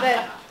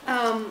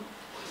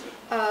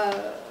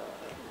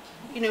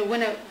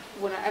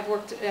when I've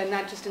worked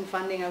not just in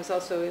funding, I was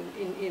also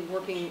in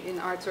working in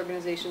arts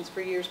organizations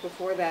for years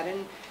before that,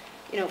 and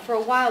for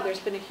a while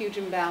there's been a huge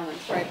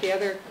imbalance, right?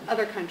 The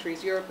other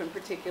countries, Europe in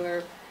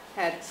particular,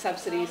 had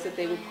subsidies that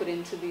they would put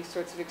into these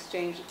sorts of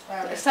exchanges.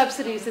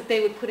 Subsidies that they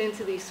would put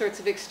into these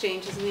sorts of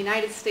exchanges, and the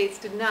United States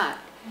did not,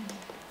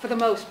 for the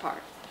most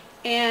part.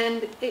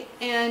 And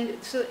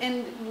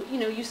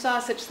you saw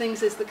such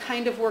things as the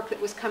kind of work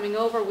that was coming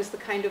over was the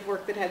kind of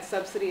work that had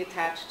subsidy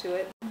attached to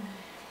it,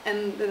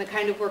 and then the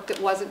kind of work that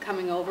wasn't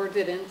coming over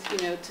didn't,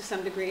 to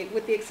some degree,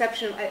 with the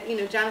exception of,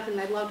 Jonathan,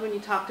 I loved when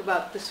you talked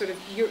about the sort of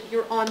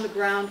your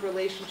on-the-ground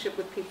relationship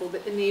with people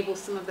that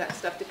enables some of that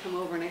stuff to come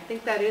over, and I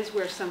think that is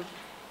where some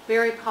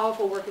very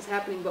powerful work is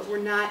happening, but we're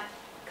not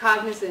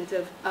cognizant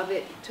of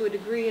it to a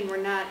degree, and we're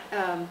not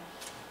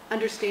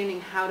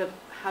understanding how to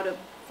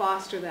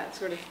foster that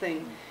sort of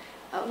thing.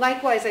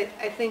 Likewise, I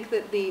think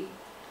that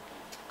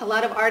a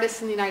lot of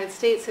artists in the United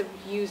States have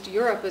used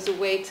Europe as a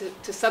way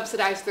to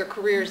subsidize their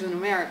careers in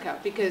America,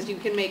 because you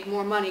can make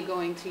more money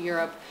going to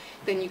Europe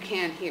than you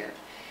can here.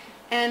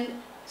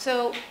 And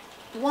so,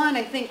 one,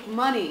 I think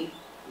money,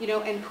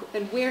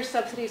 and where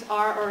subsidies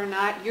are or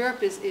not,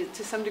 Europe is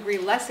to some degree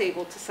less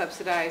able to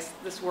subsidize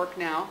this work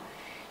now.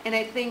 And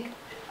I think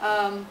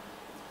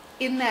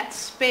in that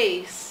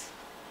space,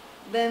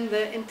 then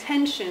the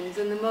intentions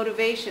and the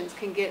motivations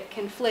can get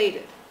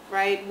conflated,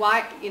 right?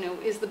 Why,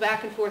 is the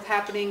back and forth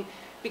happening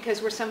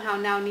because we're somehow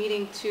now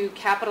needing to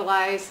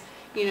capitalize,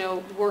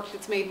 work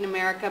that's made in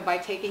America by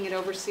taking it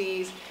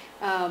overseas?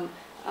 To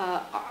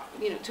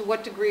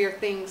what degree are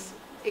things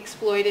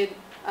exploited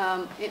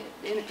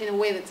in a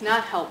way that's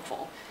not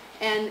helpful?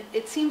 And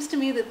it seems to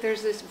me that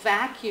there's this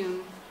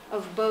vacuum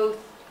of both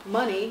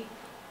money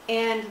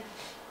and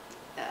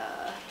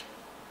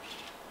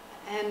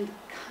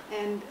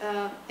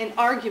an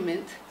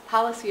argument,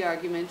 policy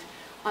argument,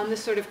 on the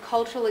sort of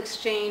cultural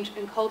exchange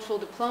and cultural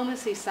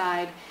diplomacy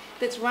side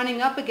that's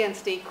running up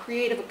against a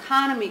creative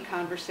economy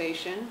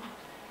conversation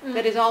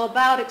that is all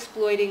about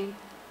exploiting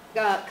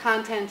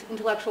content,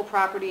 intellectual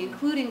property,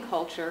 including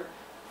culture,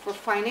 for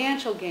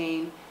financial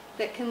gain,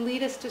 that can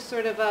lead us to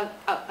sort of a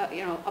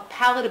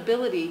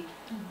palatability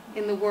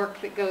in the work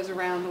that goes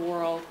around the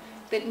world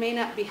that may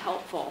not be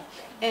helpful.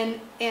 And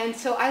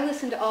so I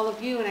listen to all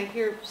of you, and I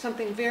hear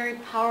something very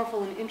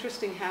powerful and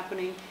interesting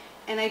happening,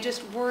 and I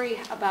just worry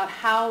about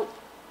how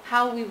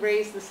we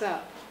raise this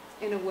up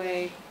in a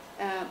way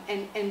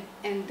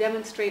and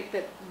demonstrate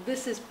that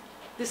this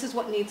is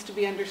what needs to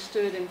be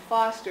understood and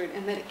fostered,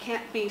 and that it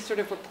can't be sort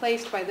of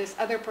replaced by this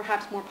other,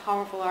 perhaps more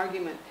powerful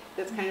argument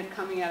that's kind of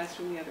coming at us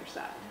from the other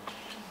side.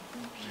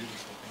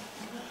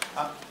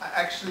 I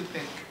actually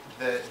think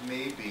that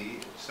maybe,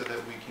 so that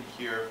we can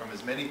hear from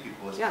as many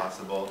people as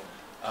possible,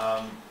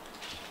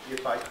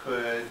 if I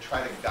could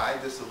try to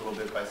guide this a little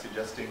bit by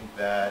suggesting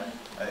that,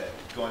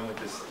 going with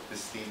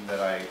this theme that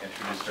I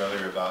introduced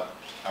earlier about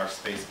our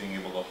space being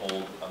able to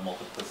hold a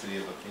multiplicity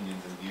of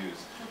opinions and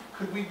views,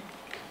 could we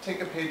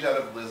take a page out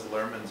of Liz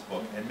Lerman's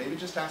book and maybe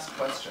just ask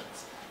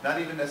questions? Not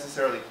even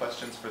necessarily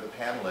questions for the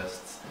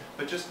panelists,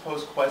 but just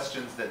pose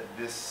questions that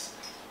this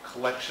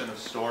collection of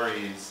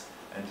stories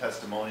and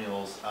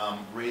testimonials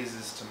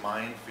raises to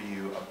mind for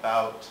you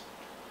about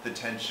the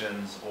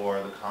tensions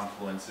or the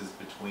confluences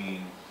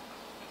between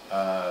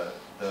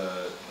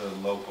the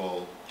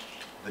local,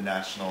 the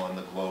national, and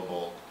the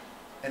global.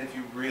 And if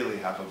you really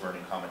have a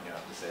burning comment, you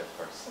have to say, of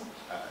course,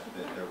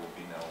 that there will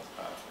be no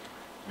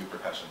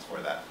repercussions for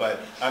that. But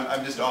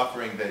I'm just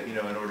offering that, you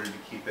know, in order to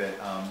keep it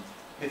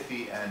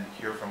pithy and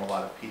hear from a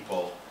lot of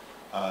people,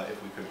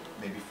 if we could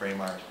maybe frame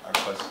our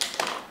questions.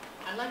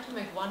 I'd like to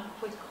make one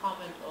quick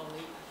comment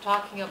only,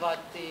 talking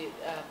about the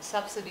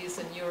subsidies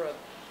in Europe.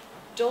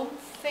 Don't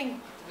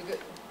think,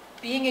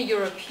 being a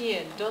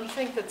European, don't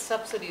think that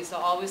subsidies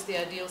are always the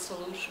ideal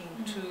solution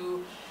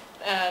to,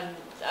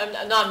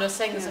 I'm not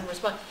saying this in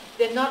response,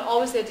 they're not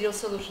always the ideal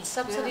solution.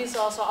 Subsidies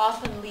also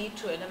often lead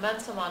to an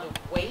immense amount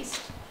of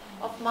waste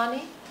of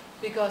money,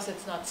 because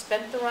it's not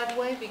spent the right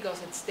way,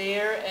 because it's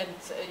there, and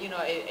you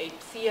know, a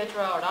theater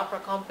or an opera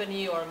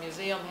company or a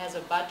museum has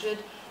a budget,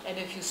 and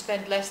if you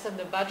spend less than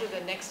the budget,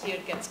 then next year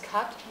it gets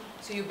cut.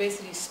 So you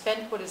basically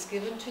spend what is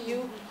given to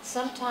you.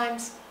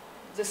 Sometimes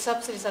the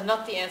subsidies are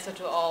not the answer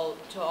to all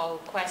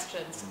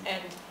questions.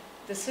 And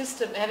the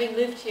system, having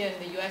lived here in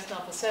the US now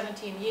for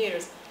 17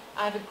 years,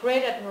 I have a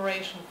great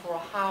admiration for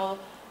how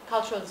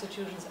cultural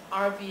institutions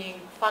are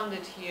being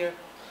funded here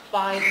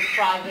by the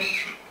private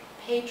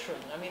patron.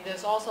 I mean,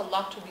 there's also a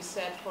lot to be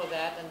said for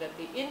that, and that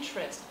the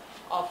interest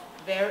of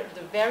the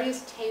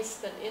various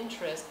tastes and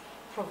interests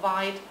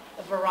provide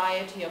a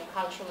variety of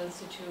cultural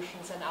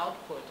institutions and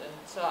output. And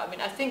so, I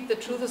mean, I think the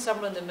truth is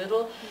somewhere in the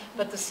middle,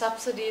 but the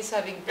subsidies,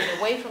 having been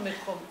away from it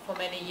for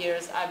many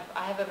years,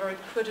 I have a very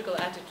critical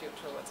attitude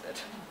towards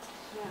it.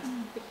 Yeah,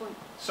 good point.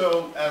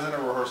 So, as in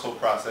a rehearsal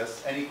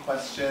process, any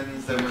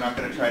questions that we're not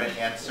going to try to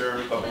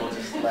answer, but we'll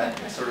just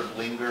let sort of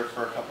linger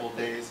for a couple of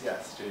days?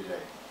 Yes, JJ.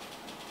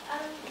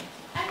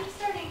 I'm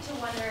starting to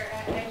wonder,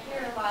 I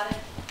hear a lot of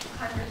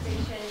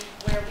conversation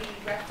where we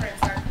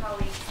reference our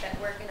colleagues that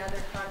work in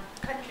other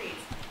countries.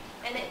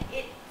 And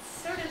it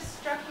sort of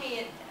struck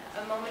me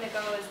a moment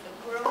ago as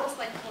we're almost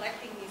like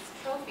collecting these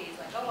trophies,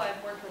 like, oh,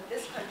 I've worked with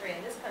this country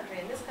and this country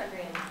and this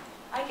country, and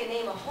I can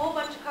name a whole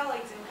bunch of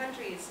colleagues in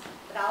countries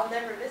that I'll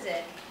never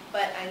visit,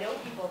 but I know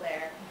people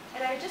there.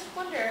 And I just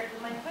wondered,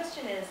 my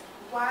question is,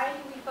 why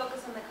do we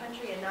focus on the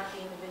country and not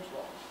the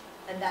individual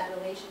and that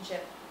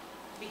relationship?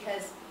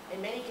 Because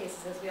in many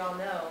cases, as we all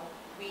know,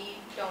 we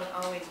don't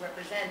always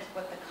represent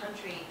what the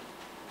country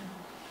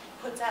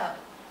puts out,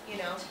 you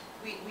know?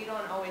 We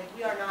don't always,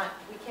 we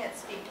can't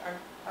speak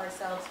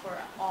ourselves for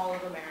all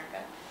of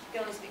America. We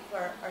can only speak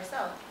for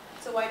ourselves.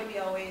 So why do we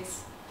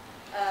always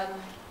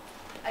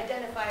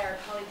identify our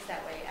colleagues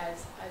that way,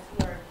 as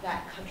we are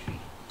that country?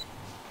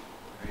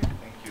 Great,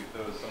 thank you.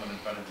 There was someone in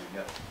front of you,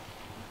 yes.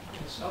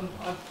 Yes,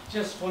 I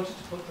just wanted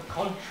to put the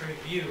contrary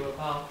view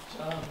about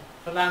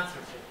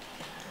philanthropy.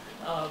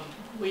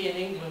 We in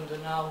England are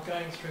now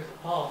going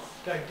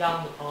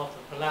down the path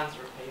of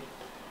philanthropy,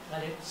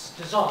 and it's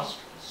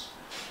disastrous.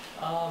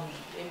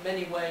 In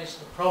many ways,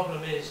 the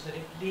problem is that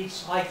it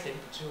leads, I think,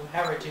 to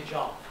heritage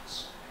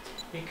arts,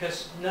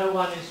 because no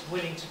one is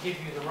willing to give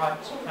you the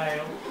right to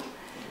fail,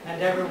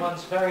 and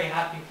everyone's very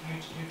happy for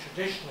you to do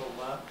traditional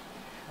work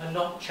and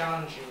not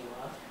challenging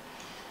work,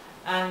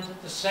 and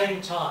at the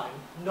same time,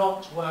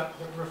 not work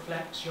that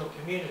reflects your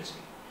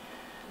community.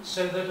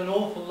 So that an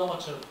awful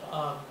lot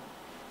of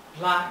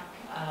Black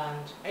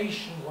and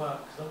Asian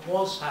work that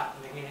was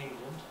happening in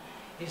England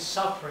is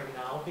suffering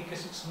now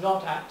because it's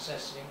not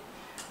accessing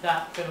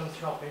that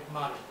philanthropic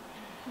money.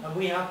 And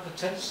we have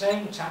the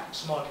same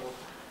tax model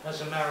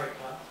as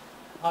America.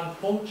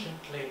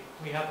 Unfortunately,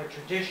 we have a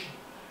tradition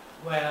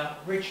where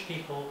rich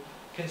people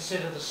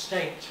consider the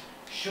state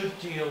should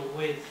deal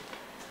with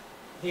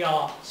the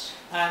arts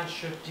and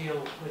should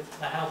deal with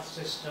the health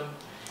system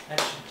and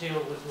should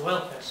deal with the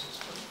welfare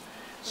system.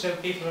 So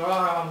people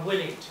are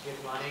unwilling to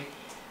give money,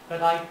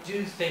 but I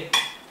do think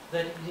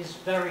that it is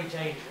very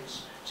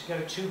dangerous to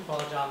go too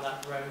far down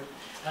that road,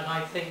 and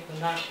I think the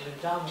National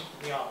Endowment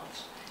for the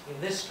Arts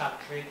in this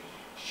country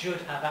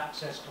should have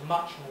access to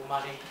much more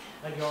money,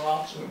 and your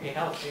arts would be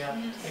healthier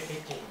if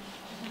it did.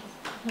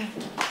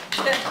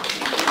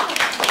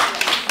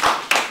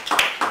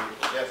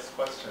 Yes,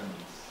 questions?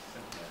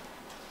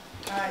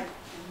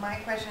 My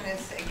question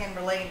is, again,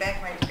 relating back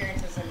to my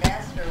experience as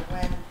ambassador,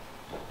 when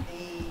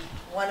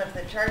one of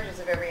the charges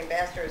of every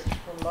ambassador is to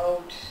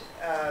promote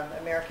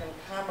American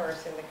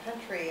commerce in the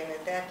country, and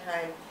at that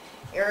time,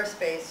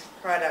 aerospace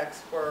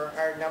products were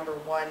our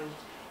 #1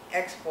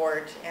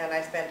 export, and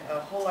I spent a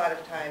whole lot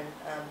of time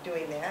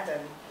doing that, and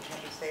I'm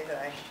happy to say that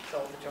I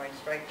sold the Joint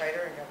Strike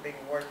Fighter and got a big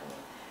award from the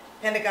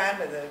Pentagon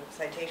with a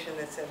citation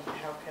that said,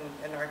 how can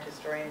an art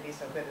historian be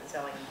so good at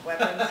selling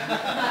weapons?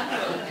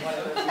 One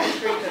of those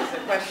mysteries, there's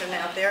a question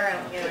out there, I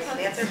don't know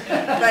the answer.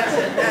 But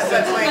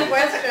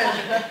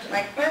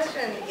my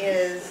question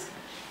is,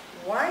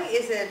 why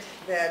is it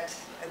that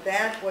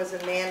that was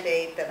a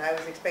mandate that I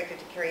was expected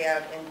to carry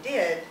out and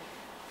did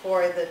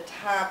for the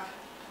top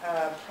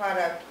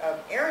product of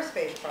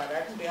aerospace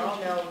products? We all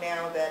know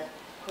now that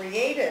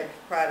creative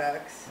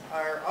products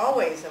are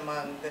always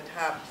among the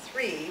top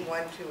 3,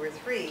 1, 2, or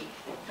 3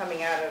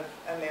 coming out of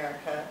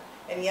America.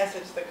 And yes,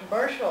 it's the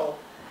commercial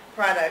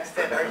products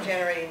that are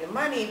generating the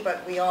money,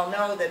 but we all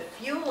know that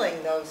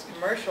fueling those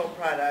commercial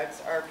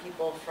products are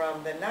people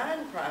from the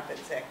nonprofit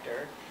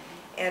sector.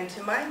 And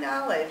to my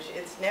knowledge,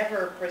 it's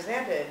never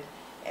presented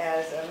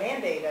as a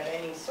mandate of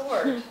any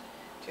sort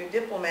to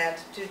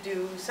diplomats to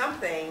do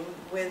something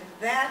with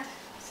that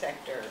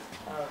sector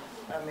of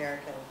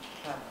American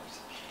commerce.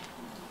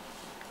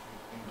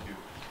 Thank you.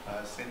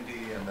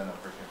 Cindy, and then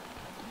over here.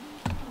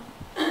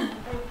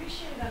 I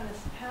appreciate on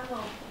this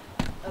panel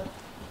of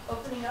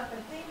opening up,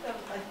 I think,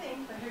 if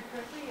I heard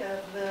correctly,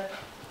 the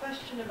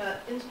question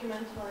about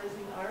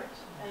instrumentalizing art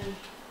and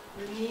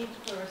the need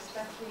for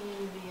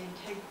respecting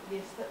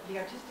the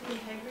artistic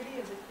integrity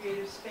of the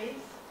creative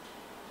space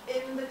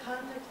in the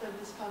context of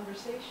this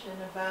conversation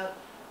about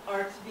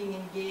arts being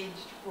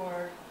engaged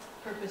for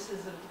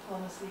purposes of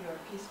diplomacy or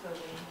peace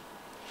building.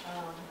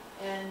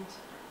 And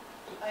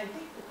I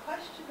think the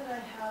question that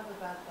I have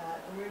about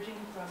that, emerging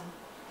from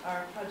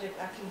our project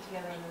Acting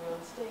Together on the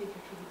World Stage,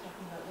 which we'll be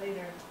talking about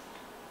later,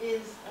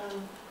 is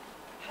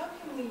how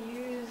can we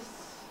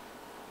use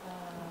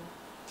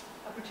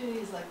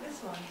opportunities like this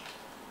one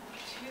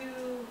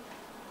to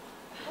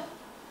help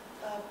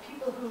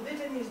people who live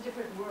in these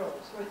different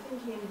worlds, who are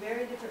thinking in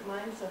very different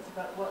mindsets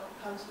about what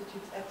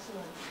constitutes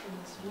excellence in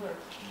this work,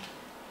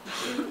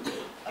 to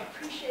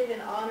appreciate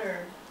and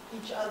honor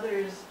each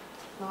other's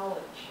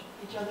knowledge,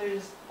 each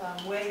other's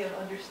way of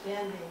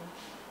understanding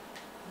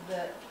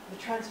the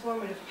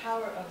transformative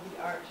power of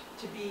the art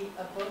to be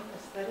a both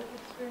aesthetic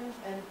experience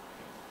and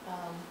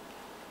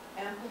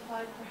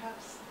amplified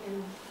perhaps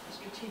in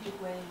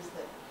strategic ways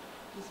that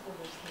peace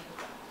builders think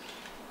about.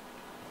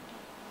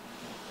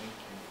 Thank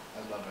you. I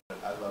love it.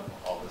 I love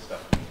all the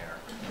stuff in the air.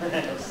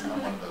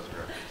 I'm one of those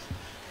directors.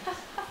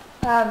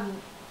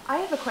 I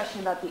have a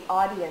question about the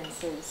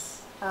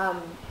audiences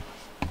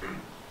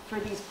for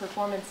these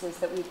performances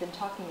that we've been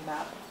talking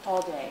about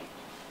all day.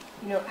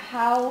 You know,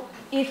 how,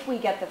 if we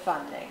get the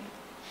funding,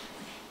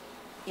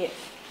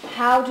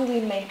 how do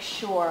we make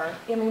sure,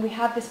 I mean, we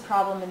have this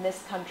problem in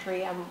this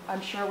country,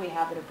 I'm sure we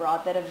have it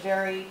abroad, that a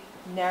very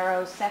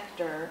narrow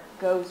sector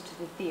goes to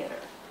the theater.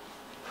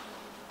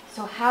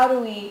 So how do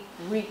we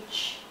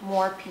reach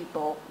more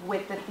people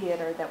with the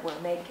theater that we're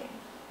making,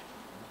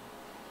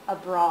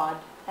 abroad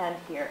and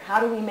here? How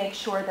do we make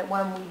sure that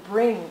when we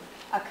bring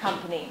a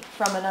company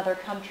from another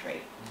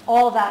country,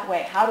 all that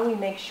way, how do we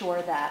make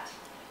sure that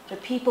the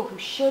people who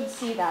should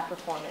see that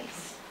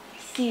performance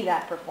see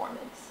that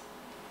performance?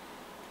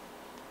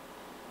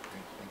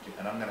 Great, thank you.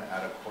 And I'm going to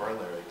add a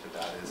corollary to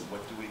that is,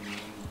 what do we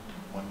mean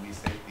when we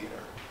say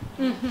theater?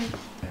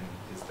 And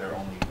is there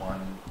only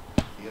one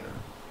theater?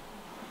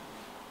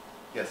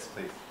 Yes,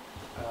 please.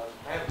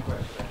 I have a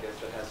question, I guess,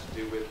 that has to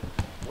do with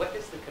what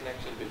is the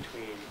connection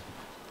between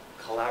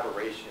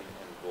collaboration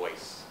and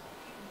voice?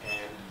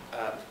 And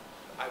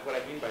what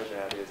I mean by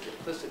that is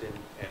implicit in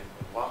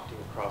wafting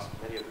across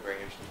many of the very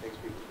interesting things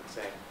people have been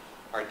saying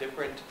are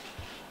different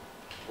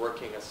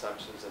working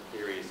assumptions and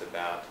theories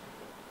about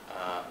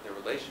the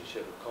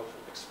relationship of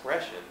cultural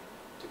expression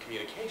to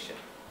communication.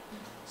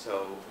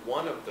 So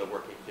one of the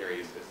working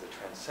theories is the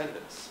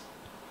transcendence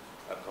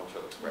of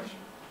cultural expression.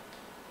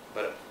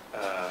 But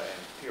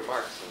and Peter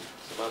Marx and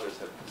some others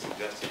have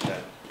suggested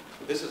that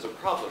this is a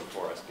problem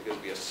for us because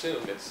we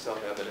assume it's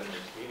self-evidently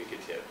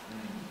communicative.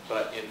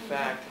 But in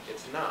fact,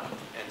 it's not.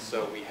 And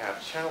so we have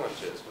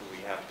challenges when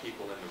we have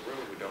people in the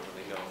room who don't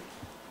really know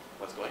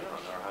what's going on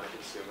or how to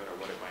consume it or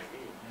what it might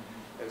mean.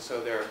 And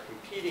so there are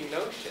competing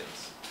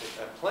notions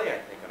at play,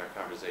 I think, in our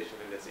conversation.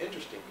 And it's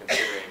interesting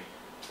considering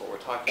what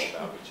we're talking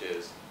about, which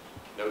is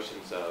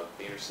notions of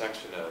the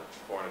intersection of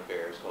foreign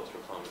affairs,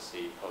 cultural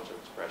diplomacy, cultural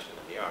expression,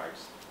 and the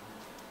arts.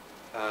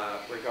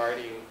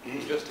 Regarding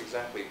just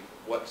exactly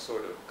what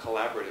sort of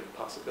collaborative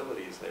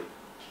possibilities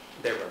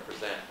they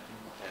represent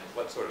and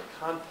what sort of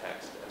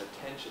context and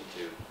attention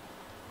to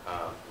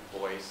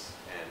voice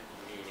and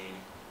meaning.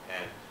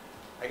 And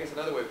I guess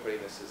another way of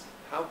putting this is,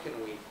 how can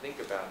we think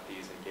about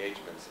these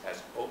engagements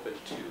as open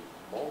to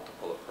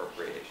multiple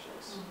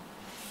appropriations?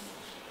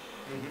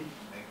 Thank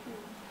you.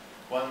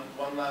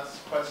 One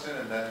last question,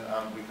 and then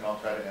we can all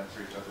try to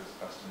answer each other's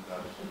questions out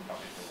of the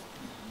coffee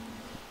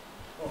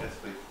table. Yes,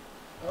 please.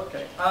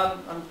 Okay, I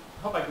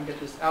hope I can get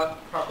this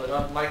out properly.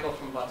 I'm Michael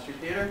from Bond Street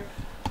Theater.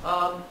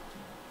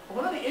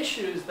 One of the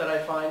issues that I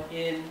find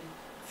in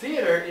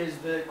theater is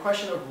the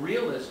question of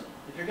realism.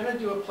 If you're going to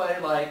do a play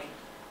like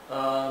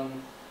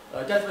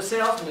Death of a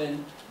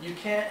Salesman, you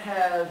can't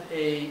have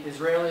an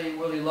Israeli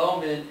Willy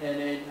Loman and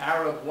an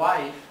Arab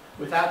wife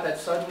without that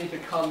suddenly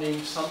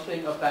becoming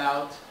something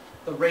about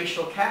the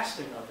racial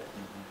casting of it.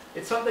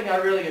 It's something I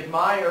really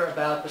admire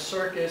about the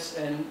circus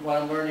and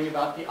what I'm learning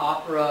about the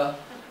opera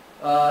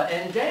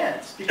and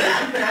dance, because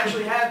you can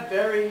actually have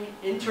very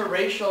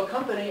interracial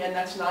company and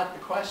that's not the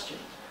question.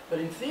 But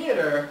in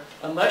theater,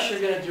 unless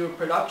you're going to do a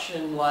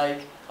production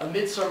like A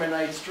Midsummer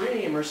Night's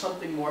Dream or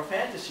something more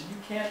fantasy, you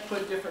can't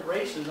put different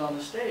races on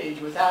the stage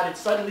without it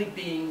suddenly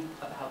being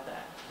about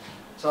that.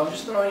 So I'm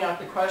just throwing out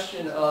the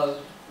question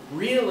of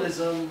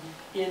realism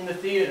in the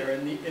theater.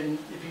 And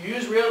if you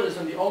use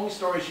realism, the only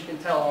stories you can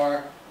tell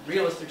are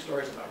realistic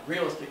stories about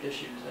realistic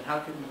issues. And how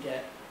can we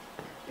get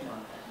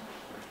beyond that?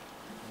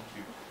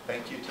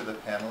 Thank you to the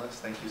panelists.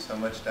 Thank you so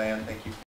much, Diane. Thank you.